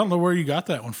thing, because I don't know where you got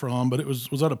that one from, but was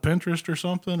that a Pinterest or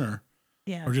something, or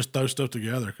just throw stuff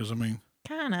together? Because I mean,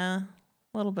 kind of.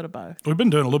 A little bit of both. We've been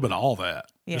doing a little bit of all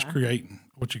that. Yeah. Just creating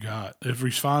what you got. If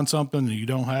we find something and you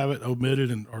don't have it, omit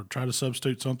it or try to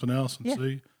substitute something else and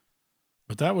see.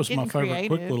 But that was my favorite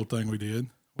quick little thing we did.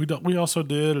 We also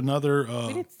did another.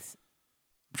 I'm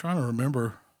trying to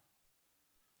remember.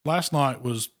 Last night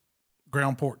was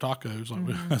ground pork tacos.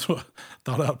 That's what I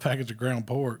thought out a package of ground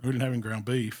pork. We didn't have any ground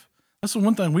beef. That's the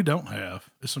one thing we don't have.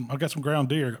 I got some ground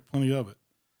deer. I got plenty of it,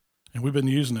 and we've been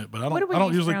using it. But I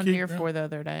don't usually keep ground deer for the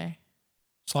other day.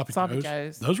 Sloppy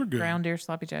joes. Those were good. Ground deer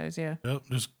sloppy joes. Yeah. Yep.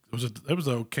 It was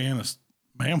a can of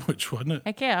sandwich, wasn't it?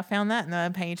 Heck yeah, I found that in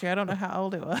the pantry. I don't know how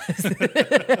old it was.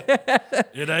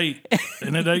 It ate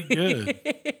good.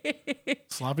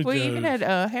 Sloppy joes. We even had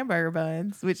hamburger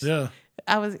buns, which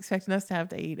I was expecting us to have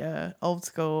to eat old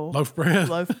school loaf bread.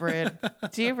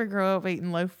 Did you ever grow up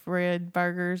eating loaf bread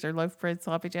burgers or loaf bread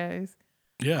sloppy joes?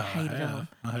 Yeah,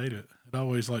 I hate it. It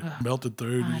always melted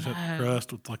through. You just had the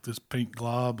crust with this pink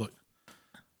glob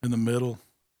in the middle.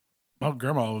 My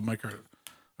grandma would make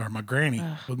my granny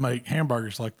would make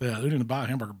hamburgers like that. They didn't buy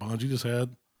hamburger buns. You just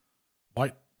had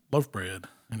white loaf bread,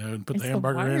 and put the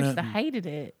hamburger in it. I hated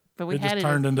it. But it just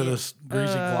turned into this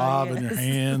greasy glob in your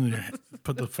hand, and you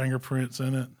put the fingerprints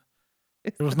in it.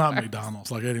 It was not McDonald's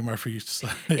like Eddie Murphy used to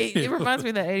say. It reminds me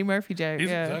of that Eddie Murphy joke. He's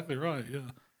exactly right, yeah.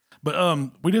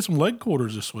 But we did some leg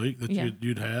quarters this week that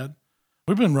you'd had.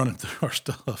 We've been running through our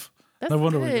stuff. That's no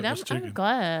wonder good. I'm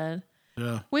glad.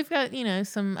 Yeah. We've got,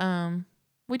 some,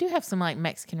 we do have some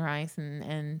Mexican rice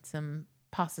and some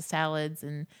pasta salads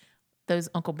and those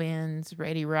Uncle Ben's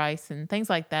ready rice and things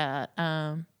like that.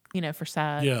 For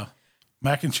side. Yeah.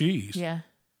 Mac and cheese. Yeah.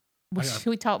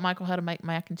 We taught Michael how to make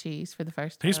mac and cheese for the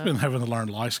first time. He's been having to learn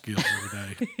life skills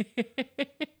every day.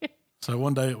 So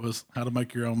one day it was how to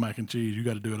make your own mac and cheese. You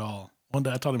got to do it all. One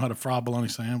day I taught him how to fry a bologna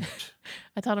sandwich.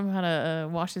 I taught him how to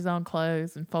wash his own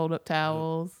clothes and fold up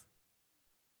towels.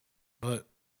 But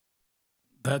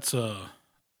that's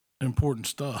important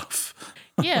stuff.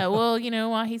 Yeah, well,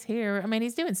 while he's here,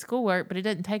 he's doing schoolwork, but it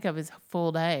doesn't take up his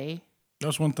full day.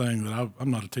 That's one thing that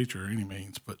I'm not a teacher any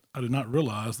means, but I did not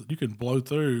realize that you can blow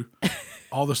through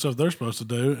all the stuff they're supposed to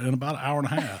do in about an hour and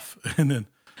a half. And then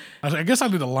I guess I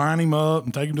need to line him up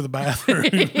and take him to the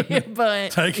bathroom, but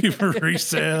take him for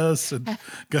recess and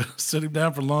go sit him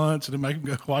down for lunch and then make him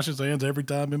go wash his hands every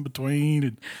time in between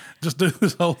and just do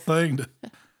this whole thing to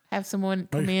have someone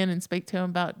come in and speak to him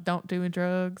about don't doing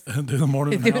drugs and do the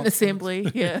morning assembly.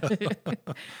 Yeah.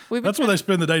 That's what they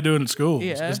spend the day doing at school.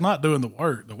 Yeah. It's not doing the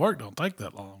work. The work don't take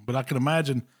that long, but I can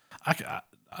imagine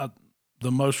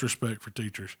the most respect for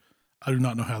teachers. I do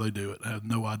not know how they do it. I have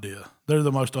no idea. They're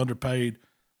the most underpaid,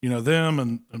 them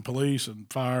and police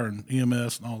and fire and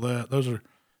EMS and all that. Those are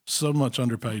so much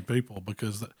underpaid people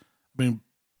because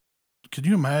could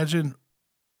you imagine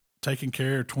taking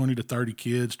care of 20 to 30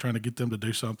 kids, trying to get them to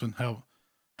do something?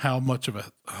 How much of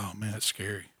it's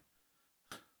scary.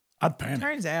 I'd panic.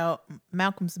 Turns out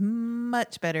Malcolm's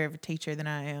much better of a teacher than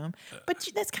I am. But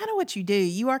that's kind of what you do.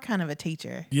 You are kind of a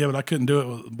teacher. Yeah, but I couldn't do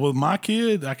it with my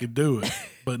kid. I could do it.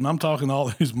 But I'm talking to all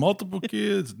these multiple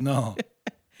kids. No.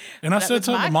 And I said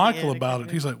something to Michael about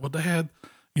it. He's like, well, Dad,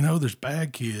 there's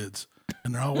bad kids.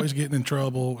 And they're always getting in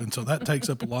trouble, and so that takes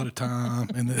up a lot of time.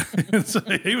 And so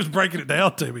he was breaking it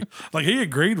down to me, like he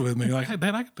agreed with me, like, "Hey,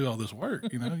 Dad, I can do all this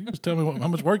work. You just tell me how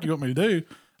much work you want me to do,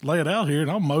 lay it out here,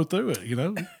 and I'll mow through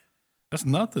it. That's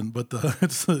nothing, but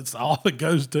it's all that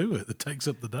goes to it that takes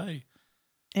up the day."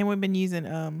 And we've been using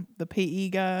the PE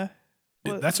guy.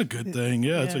 That's a good thing.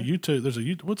 Yeah, it's a YouTube. There's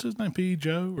a what's his name? PE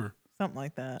Joe or something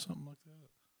like that. I don't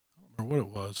remember what it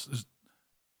was.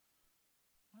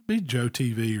 Be Joe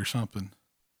TV or something.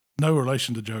 No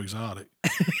relation to Joe Exotic.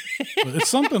 But it's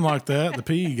something like that, the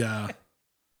PE guy.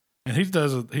 And he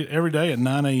does it every day at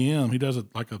 9 a.m. He does it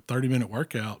like a 30-minute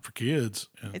workout for kids.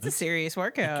 And it's a serious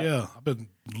workout. Yeah. I've been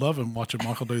loving watching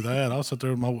Michael do that. I'll sit there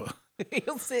with my...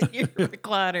 He'll sit in your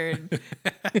recliner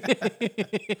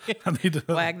and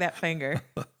wag that finger.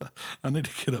 I need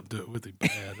to get up and do it with him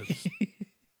bad.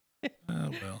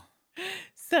 Well.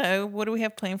 So what do we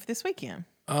have planned for this weekend?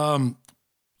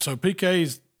 So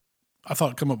PK's, I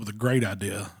thought, come up with a great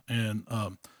idea, and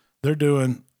they're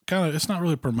doing it's not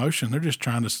really a promotion. They're just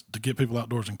trying to get people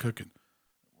outdoors and cooking.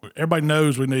 Everybody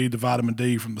knows we need the vitamin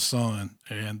D from the sun,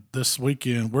 and this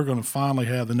weekend we're going to finally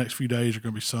have the next few days are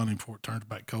going to be sunny before it turns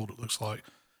back cold. It looks like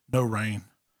no rain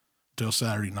until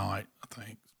Saturday night, I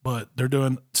think. But they're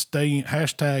doing stay in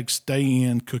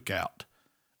cookout,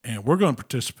 and we're going to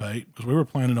participate because we were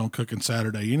planning on cooking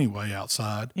Saturday anyway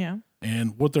outside. Yeah.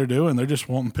 And what they're doing, they're just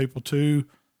wanting people to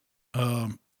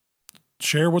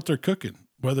share what they're cooking,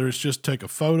 whether it's just take a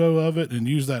photo of it and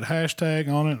use that hashtag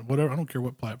on it, whatever. I don't care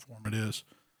what platform it is.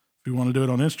 If you want to do it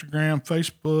on Instagram,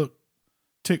 Facebook,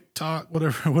 TikTok,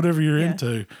 whatever you're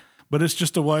into. But it's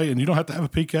just a way, and you don't have to have a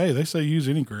PK. They say use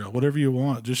any grill, whatever you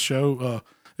want. Just show.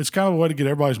 It's kind of a way to get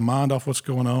everybody's mind off what's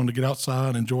going on, to get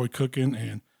outside, enjoy cooking,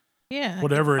 and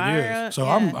whatever it is. So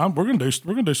we're gonna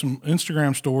do some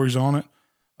Instagram stories on it.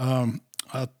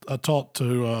 I talked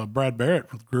to Brad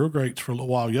Barrett with Grill Greats for a little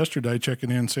while yesterday,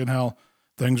 checking in, seeing how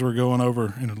things were going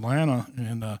over in Atlanta,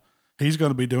 and he's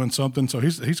going to be doing something. So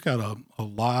he's got a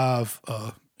live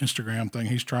Instagram thing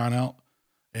he's trying out.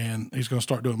 And he's going to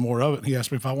start doing more of it. He asked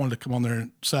me if I wanted to come on there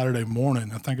Saturday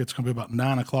morning. I think it's going to be about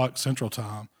 9:00 Central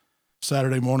Time.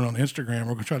 Saturday morning on Instagram,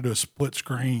 we're going to try to do a split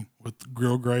screen with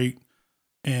Grill Great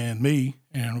and me,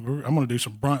 and I'm going to do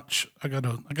some brunch. I got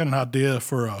an idea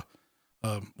for I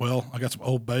got some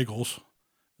old bagels.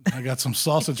 I got some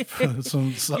sausage,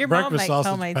 some breakfast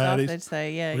sausage patties. So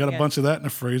we got a bunch of that in the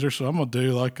freezer. So I'm going to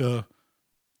do like a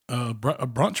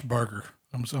brunch burger.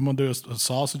 I'm going to do a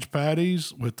sausage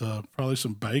patties with probably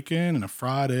some bacon and a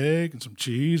fried egg and some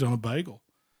cheese on a bagel,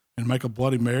 and make a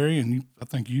Bloody Mary. And I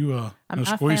think you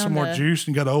squeeze some more juice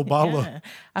and got an old bottle of champagne.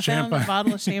 I found a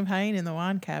bottle of champagne in the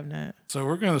wine cabinet. So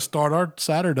we're going to start our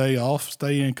Saturday off,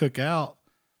 stay in, cook out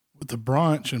with the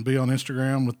brunch, and be on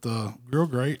Instagram with the Grill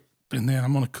Great. And then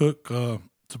I'm going to cook some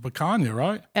picanha,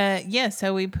 right? Yeah.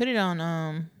 So we put it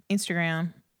on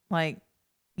Instagram, like.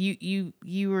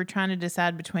 You were trying to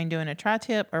decide between doing a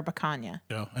tri-tip or picanha.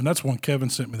 Yeah, and that's one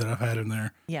Kevin sent me that I've had in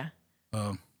there. Yeah.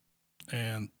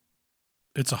 And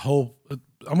it's a whole.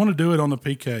 I'm going to do it on the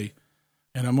PK,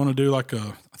 and I'm going to do I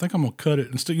think I'm going to cut it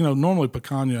instead. Normally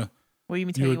picanha. Will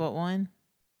you tell you what one?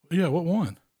 Yeah, what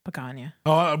one? Picanha.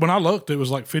 Oh, when I looked, it was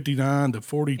like 59 to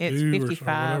 42. It's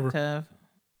 55 to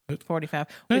 45,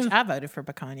 which I voted for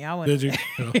picanha. Did you?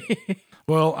 Yeah.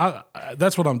 Well,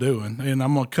 that's what I'm doing, and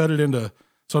I'm going to cut it into.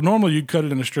 So normally you'd cut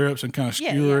it into strips and kind of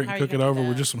skewer it and cook it over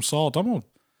with just some salt. I'm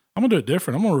gonna do it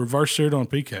different. I'm gonna reverse sear it on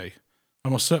PK.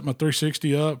 I'm gonna set my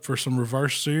 360 up for some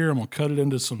reverse sear. I'm gonna cut it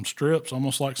into some strips,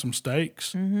 almost like some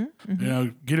steaks. Mm-hmm, mm-hmm.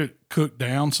 Get it cooked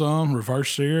down some,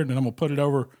 reverse seared, and then I'm gonna put it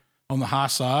over on the high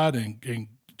side and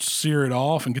sear it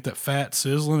off and get that fat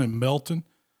sizzling and melting.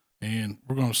 And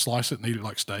we're going to slice it and eat it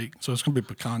like steak. So it's going to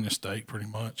be picanha steak pretty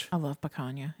much. I love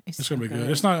picanha. It's going to be good.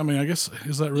 It's not, I guess,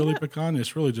 is that really picanha?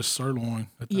 It's really just sirloin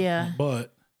at that point,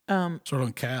 but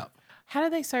sirloin cap. How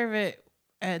do they serve it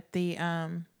at the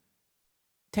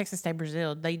Texas Day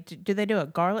Brazil? Do they do a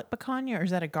garlic picanha, or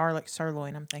is that a garlic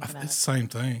sirloin I'm thinking of? It's the same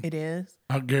thing. It is?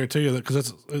 I guarantee you that,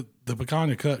 because the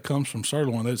picanha cut comes from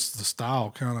sirloin. That's the style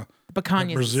kind of.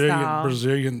 Picanha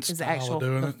Brazilian is style the actual of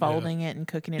doing it. Folding it and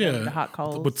cooking it over the hot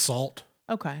coals with salt.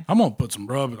 Okay, I'm gonna put some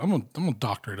rub. I'm gonna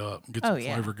doctor it up and get some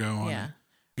flavor going. Yeah,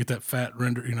 get that fat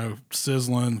render,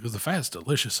 sizzling, because the fat's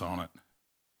delicious on it.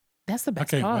 That's the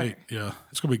best. I can't wait. Yeah,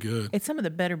 it's gonna be good. It's some of the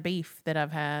better beef that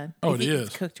I've had. Oh, it is.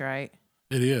 It's cooked right.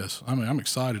 It is. I'm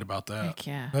excited about that. Heck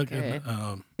yeah. Good.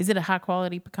 Is it a high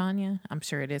quality picanha? I'm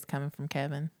sure it is, coming from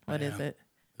Kevin. What is it?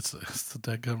 It's the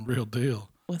daggum real deal.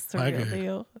 What's the real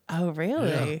deal? Oh,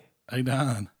 really? Yeah.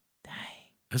 A9. Dang.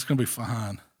 It's going to be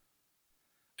fine.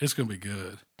 It's going to be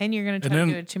good. And you're going to try to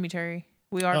do a chimichurri?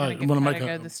 We are going to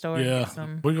go to the store. Yeah.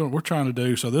 We're trying to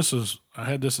do, so I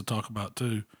had this to talk about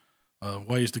too,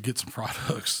 ways to get some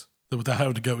products without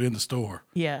having to go in the store.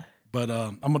 Yeah. But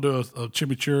I'm going to do a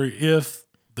chimichurri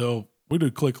we do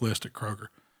click list at Kroger.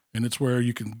 And it's where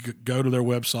you can go to their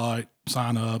website,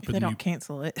 sign up. They don't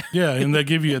cancel it. Yeah, and they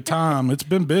give you a time. It's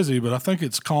been busy, but I think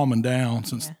it's calming down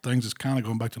since things is kind of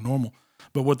going back to normal.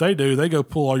 But what they do, they go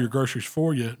pull all your groceries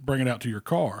for you, bring it out to your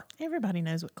car. Everybody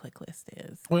knows what click list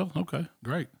is. Well, okay,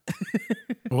 great.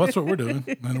 Well, that's what we're doing,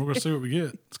 and we're going to see what we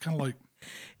get. It's kind of like...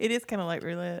 It is kind of like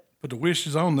roulette. Put the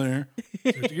wishes on there,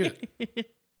 see what you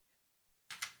get.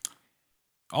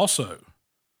 Also...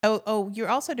 Oh! You're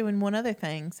also doing one other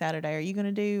thing Saturday. Are you going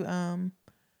to do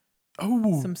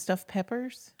some stuffed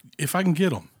peppers? If I can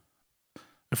get them,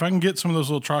 if I can get some of those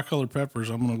little tricolor peppers,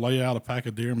 I'm going to lay out a pack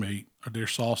of deer meat or deer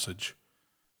sausage.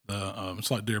 It's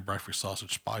like deer breakfast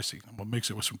sausage, spicy. I'm going to mix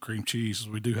it with some cream cheese, as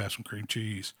we do have some cream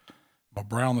cheese. I'm going to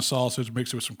brown the sausage,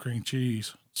 mix it with some cream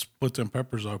cheese, split them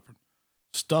peppers open,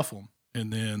 stuff them,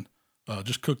 and then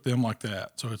just cook them like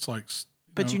that. So it's like.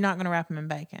 But you're not going to wrap them in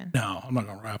bacon. No, I'm not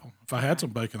going to wrap them. If I had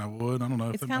some bacon, I would. I don't know.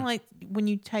 It's kind of like when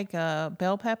you take a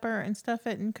bell pepper and stuff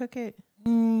it and cook it.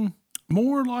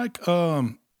 More like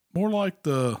the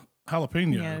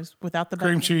jalapeno without the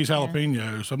cream bacon. Cheese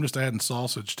jalapenos. I'm just adding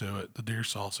sausage to it, the deer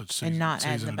sausage, and not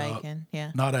adding the bacon.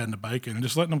 Yeah, not adding the bacon, and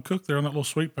just letting them cook there on that little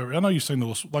sweet pepper. I know you've seen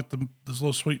those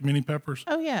little sweet mini peppers.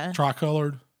 Oh yeah,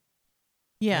 tricolored.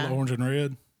 Yeah, orange and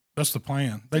red. That's the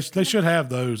plan. They should have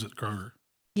those at Kroger.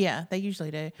 Yeah, they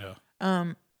usually do.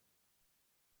 Yeah.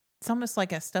 It's almost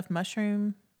like a stuffed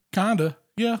mushroom. Kinda.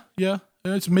 Yeah.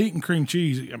 It's meat and cream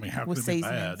cheese. I mean, how could it be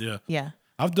bad? Yeah. Yeah.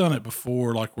 I've done it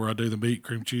before, like where I do the meat,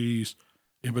 cream cheese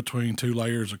in between 2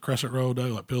 layers of crescent roll dough,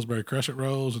 like Pillsbury crescent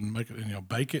rolls, and make it,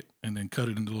 bake it, and then cut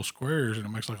it into little squares, and it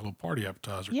makes like a little party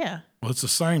appetizer. Yeah. Well, it's the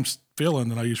same filling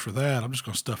that I use for that. I'm just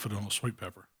going to stuff it on a sweet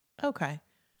pepper. Okay.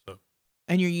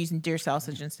 And you're using deer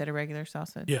sausage instead of regular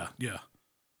sausage? Yeah.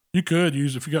 You could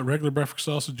use, if you got regular breakfast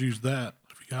sausage, use that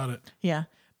if you got it. Yeah.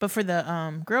 But for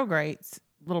the grill grates,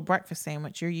 little breakfast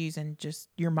sandwich, you're using just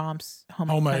your mom's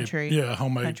homemade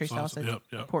country sausage.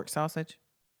 Yep. Pork sausage.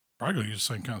 Probably going to use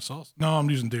the same kind of sauce. No, I'm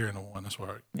using deer in the one. That's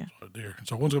right. Yeah. Deer.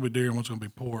 So one's going to be deer and one's going to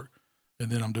be pork. And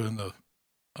then I'm doing the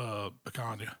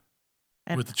picanha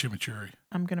with the chimichurri.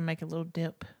 I'm going to make a little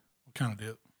dip. What kind of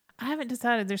dip? I haven't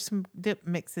decided. There's some dip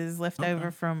mixes left over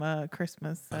from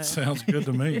Christmas. So. That sounds good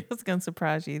to me. It's going to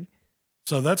surprise you.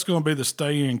 So that's going to be the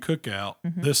stay-in cookout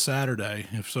this Saturday.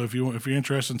 If you're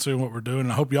interested in seeing what we're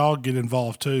doing, I hope y'all get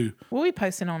involved too. We'll be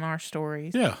posting on our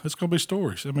stories. Yeah, it's going to be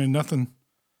stories. I mean, nothing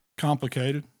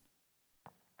complicated.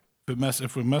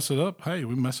 If we mess it up, hey,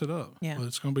 we mess it up. Yeah. But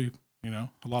it's going to be, a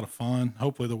lot of fun.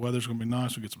 Hopefully the weather's going to be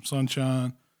nice. We get some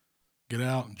sunshine. Get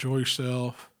out, enjoy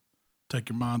yourself, take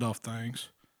your mind off things.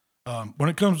 When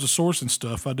it comes to sourcing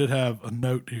stuff, I did have a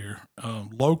note here.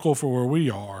 Local for where we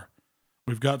are,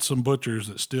 we've got some butchers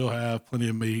that still have plenty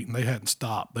of meat, and they hadn't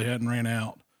stopped. They hadn't ran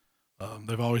out.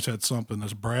 They've always had something.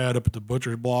 There's Brad up at the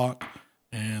butcher's block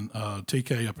and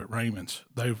TK up at Raymond's.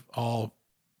 They've all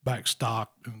back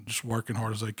stock and just working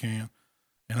hard as they can.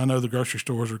 And I know the grocery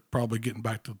stores are probably getting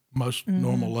back to most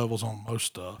normal levels on most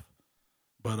stuff.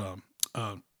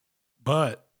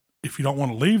 But if you don't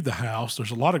want to leave the house,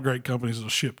 there's a lot of great companies that'll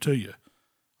ship to you.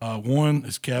 One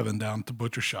is Kevin down at the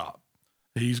butcher shop.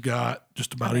 He's got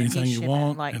just about anything you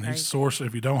want, and he's sourced.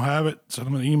 If you don't have it, send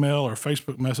him an email or a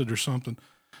Facebook message or something.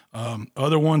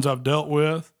 Other ones I've dealt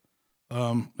with,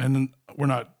 and then we're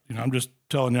not. I'm just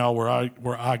telling y'all where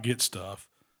I get stuff.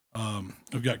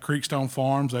 We've got Creekstone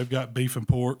Farms. They've got beef and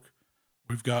pork.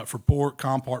 We've got for pork,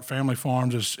 Compart Family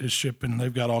Farms is shipping.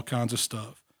 They've got all kinds of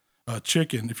stuff.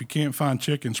 Chicken. If you can't find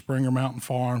chicken, Springer Mountain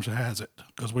Farms has it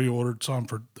because we ordered some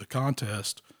for the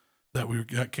contest that we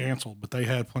got canceled, but they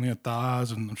had plenty of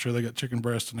thighs, and I'm sure they got chicken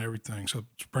breast and everything. So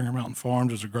Springer Mountain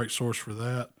Farms is a great source for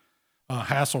that.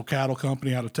 Hassel Cattle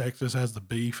Company out of Texas has the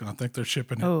beef, and I think they're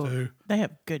shipping it too. They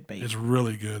have good beef. It's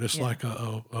really good. It's like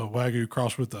a Wagyu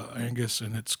crossed with the Angus,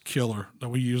 and it's killer.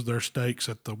 We use their steaks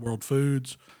at the World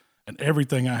Foods, and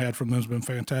everything I had from them has been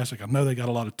fantastic. I know they got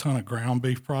a ton of ground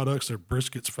beef products. Their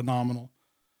brisket's phenomenal.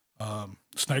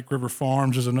 Snake River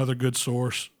Farms is another good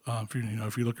source. If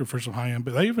you're looking for some high end,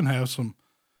 but they even have some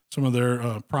of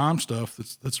their prime stuff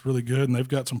that's really good, and they've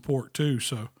got some pork too.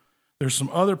 So there's some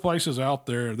other places out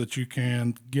there that you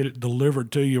can get it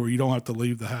delivered to you where you don't have to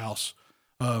leave the house.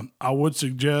 I would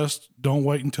suggest don't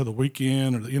wait until the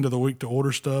weekend or the end of the week to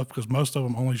order stuff because most of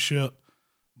them only ship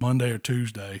Monday or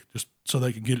Tuesday, just so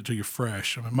they can get it to you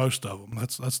fresh. I mean, most of them.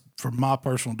 That's from my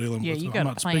personal dealing with. Yeah, you got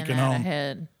to plan that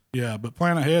ahead. Yeah, but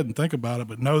plan ahead and think about it.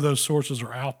 But know those sources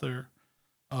are out there.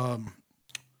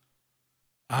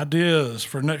 Ideas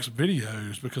for next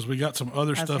videos because we got some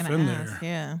other stuff in there.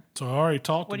 Yeah. So I already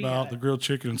talked about the grilled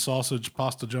chicken and sausage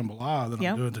pasta jambalaya that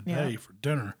I'm doing today for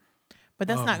dinner. But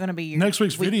that's not going to be your next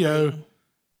week's video.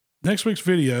 Next week's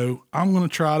video, I'm going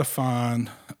to try to find,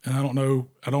 and I don't know,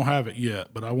 I don't have it yet,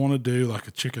 but I want to do like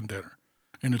a chicken dinner.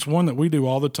 And it's one that we do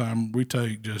all the time. We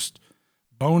take just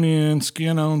bone in,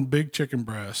 skin on big chicken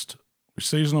breast. We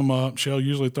season them up. Shell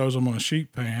usually throws them on a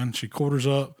sheet pan. She quarters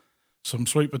up some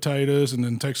sweet potatoes and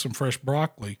then takes some fresh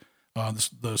broccoli.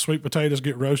 The sweet potatoes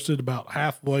get roasted about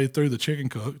halfway through the chicken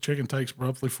cook. Chicken takes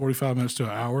roughly 45 minutes to an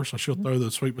hour. So she'll throw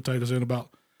the sweet potatoes in about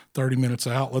 30 minutes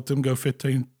out, let them go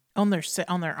 15 on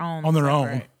their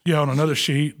own. Yeah, on another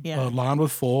sheet lined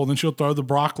with foil. Then she'll throw the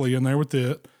broccoli in there with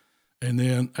it. And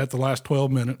then at the last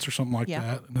 12 minutes or something like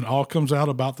that. And it all comes out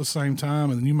about the same time.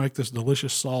 And then you make this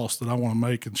delicious sauce that I want to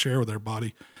make and share with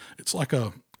everybody. It's like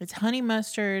it's honey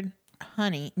mustard,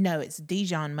 honey. No, it's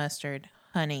Dijon mustard,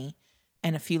 honey,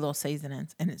 and a few little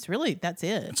seasonings. And it's really, that's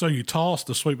it. And so you toss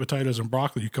the sweet potatoes and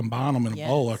broccoli. You combine them in a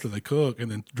bowl after they cook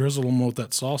and then drizzle them with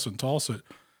that sauce and toss it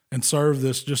and serve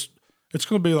this it's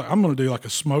going to be like, I'm going to do like a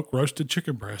smoked roasted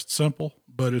chicken breast. Simple,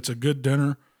 but it's a good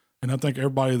dinner. And I think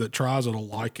everybody that tries it will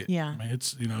like it. Yeah. I mean,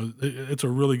 it's, it's a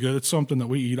really good, it's something that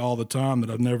we eat all the time that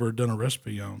I've never done a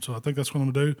recipe on. So I think that's what I'm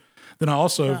going to do. Then I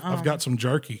also, I've got some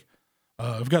jerky.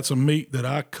 I've got some meat that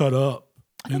I cut up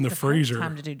in the freezer.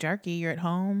 Time to do jerky. You're at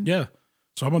home. Yeah.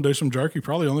 So I'm going to do some jerky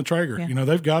probably on the Traeger. Yeah.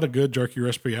 They've got a good jerky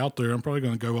recipe out there. I'm probably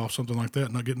going to go off something like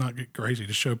that and not get crazy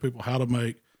to show people how to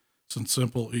make some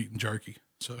simple eating jerky.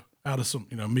 So out of some,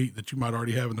 meat that you might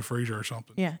already have in the freezer or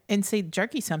something. Yeah. And see,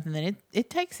 jerky's something that it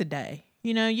takes a day.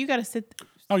 You got to sit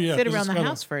around the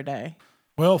house for a day.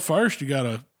 Well, first you got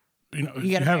to,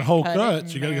 you have whole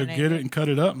cuts, you got to go get it and cut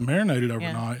it up and marinate it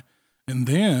overnight. Yeah. And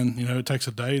then, it takes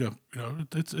a day to,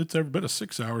 it's every bit of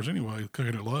 6 hours anyway,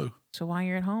 cooking it low. So while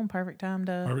you're at home, perfect time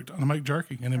to make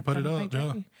jerky and then put it up.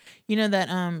 Yeah. You know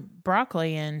that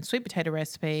broccoli and sweet potato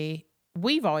recipe,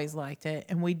 we've always liked it.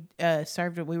 And we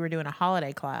served it. We were doing a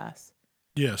holiday class.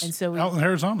 Yes. And so out in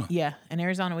Arizona. Yeah. In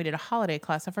Arizona, we did a holiday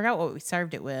class. I forgot what we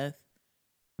served it with.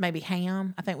 Maybe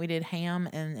ham. I think we did ham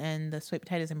and the sweet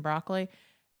potatoes and broccoli.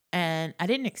 And I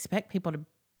didn't expect people to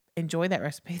enjoy that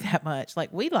recipe that much.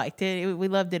 Like, we liked it. We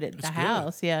loved it at the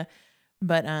house. Yeah.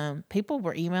 But people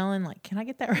were emailing like, can I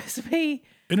get that recipe?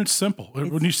 And it's simple.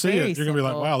 When you see it, you're going to be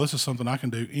like, wow, this is something I can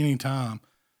do anytime.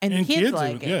 And kids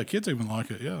like it. Yeah, kids even like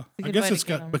it. Yeah. I guess it's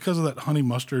got, because of that honey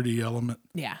mustardy element.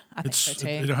 Yeah, I think so too.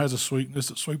 It has a sweetness.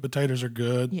 The sweet potatoes are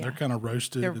good. Yeah. They're kind of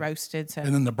roasted. They're roasted. So.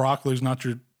 And then the broccoli's not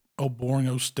your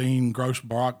boring, steamed, gross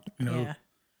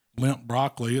limp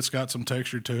broccoli. It's got some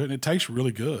texture to it, and it tastes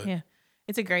really good. Yeah.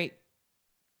 It's a great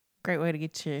way to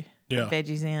get your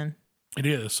veggies in. It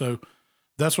is. So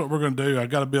that's what we're going to do. I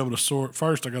got to be able to sort.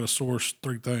 First, I got to source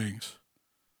 3 things: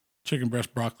 chicken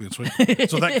breast, broccoli, and sweet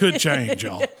potatoes. So that could change,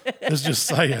 y'all. It's just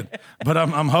saying. But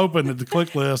I'm hoping that the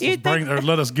click list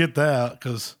let us get that,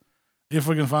 because if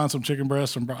we can find some chicken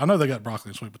breast and I know they got broccoli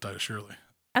and sweet potatoes, surely.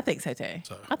 I think so too.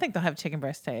 I think they'll have chicken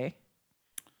breast too.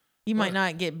 You might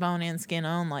not get bone in, skin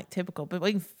on like typical, but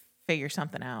we can figure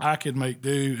something out. I could make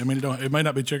do. I mean, it may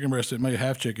not be chicken breast. It may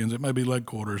have chickens. It may be leg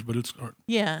quarters, but it's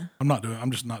yeah.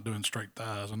 I'm just not doing straight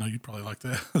thighs. I know you'd probably like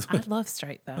that. I love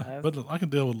straight thighs, but I can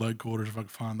deal with leg quarters if I can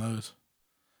find those.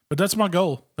 But that's my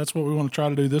goal. That's what we want to try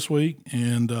to do this week,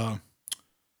 and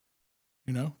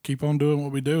keep on doing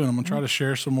what we do. And I'm gonna try to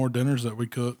share some more dinners that we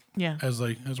cook. Yeah. As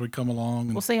we come along.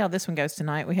 And we'll see how this one goes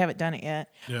tonight. We haven't done it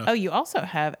yet. Yeah. Oh, you also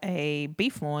have a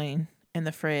beef loin in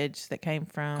the fridge that came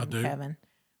from Kevin.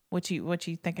 What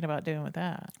you thinking about doing with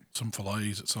that? Some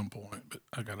fillets at some point, but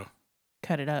I gotta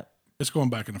cut it up. It's going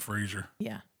back in the freezer.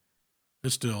 Yeah.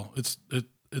 It's still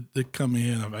it come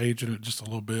in. I've aged it just a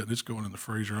little bit. It's going in the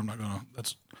freezer. I'm not gonna.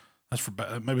 That's for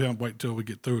bad. Maybe I'll wait until we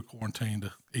get through a quarantine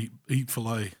to eat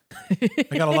filet.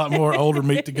 I got a lot more older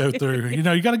meat to go through. You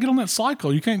got to get on that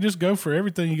cycle. You can't just go for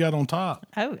everything you got on top.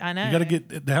 Oh, I know. You got to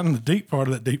get it down in the deep part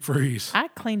of that deep freeze. I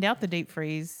cleaned out the deep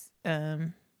freeze.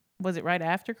 Was it right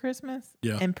after Christmas?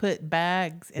 Yeah. And put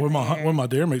bags in there. When my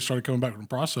deer meat started coming back from the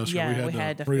processor, we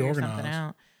had to reorganize.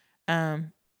 Figure something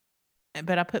out.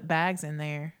 But I put bags in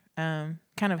there. Kind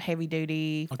of heavy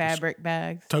duty fabric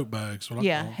bags. Tote bags.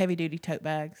 Heavy duty tote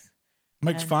bags.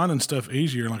 Makes finding stuff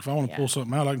easier. Like if I want to pull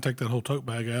something out, I can take that whole tote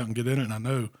bag out and get in it, and I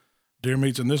know deer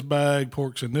meat's in this bag,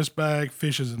 pork's in this bag,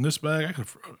 fish is in this bag.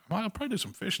 I'll probably do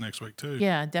some fish next week too.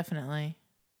 Yeah, definitely.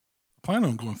 I plan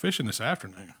on going fishing this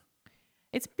afternoon.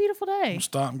 It's a beautiful day. I'm gonna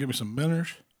stop and get me some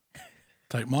minnows.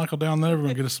 Take Michael down there. We're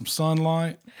gonna get us some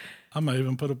sunlight. I may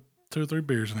even put 2 or 3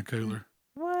 beers in a cooler.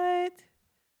 What?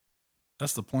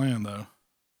 That's the plan, though.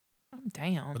 I'm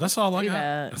down. But that's all I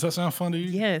got. Does that sound fun to you?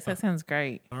 Yes, that sounds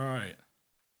great. All right.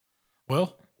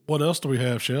 Well, what else do we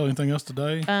have, Shell? Anything else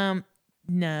today?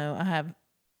 No, I have.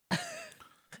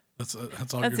 That's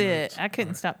all. That's it. Notes. I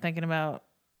couldn't stop thinking about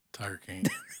Tiger King.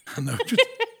 I know.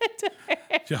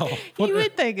 Y'all, you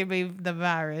would think it'd be the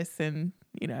virus and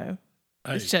the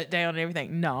shutdown and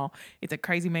everything. No, it's a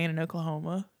crazy man in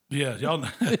Oklahoma. Yeah, y'all.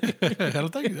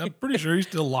 I'm pretty sure he's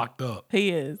still locked up.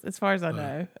 He is, as far as I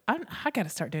know. I got to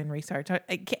start doing research.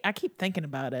 I keep thinking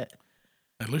about it.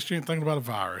 At least you ain't thinking about a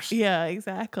virus. Yeah,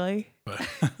 exactly. But,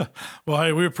 well,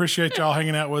 hey, we appreciate y'all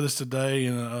hanging out with us today,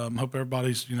 and hope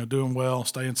everybody's doing well,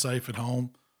 staying safe at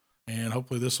home, and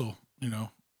hopefully this will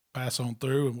pass on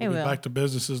through, and we'll be back to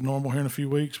business as normal here in a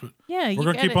few weeks. But we're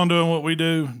gonna keep on doing what we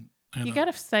do. And, you got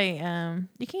to say,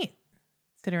 you can't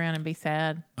sit around and be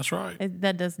sad. That's right.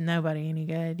 That does nobody any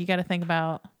good. You got to think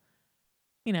about,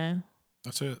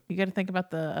 That's it. You got to think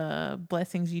about the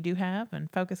blessings you do have and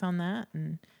focus on that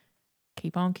and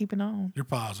keep on keeping on. You're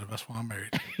positive. That's why I'm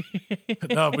married.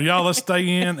 No, but y'all, let's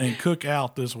stay in and cook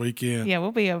out this weekend. Yeah,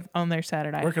 we'll be on there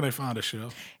Saturday. Where can they find us,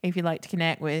 Shell? If you'd like to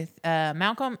connect with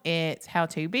Malcolm, it's How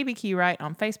to BBQ Right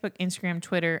on Facebook, Instagram,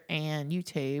 Twitter, and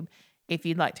YouTube. If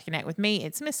you'd like to connect with me,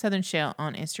 it's Miss Southern Shell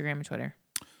on Instagram and Twitter.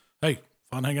 Hey,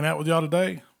 fun hanging out with y'all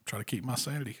today. Try to keep my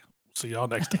sanity. See y'all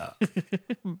next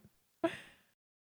time.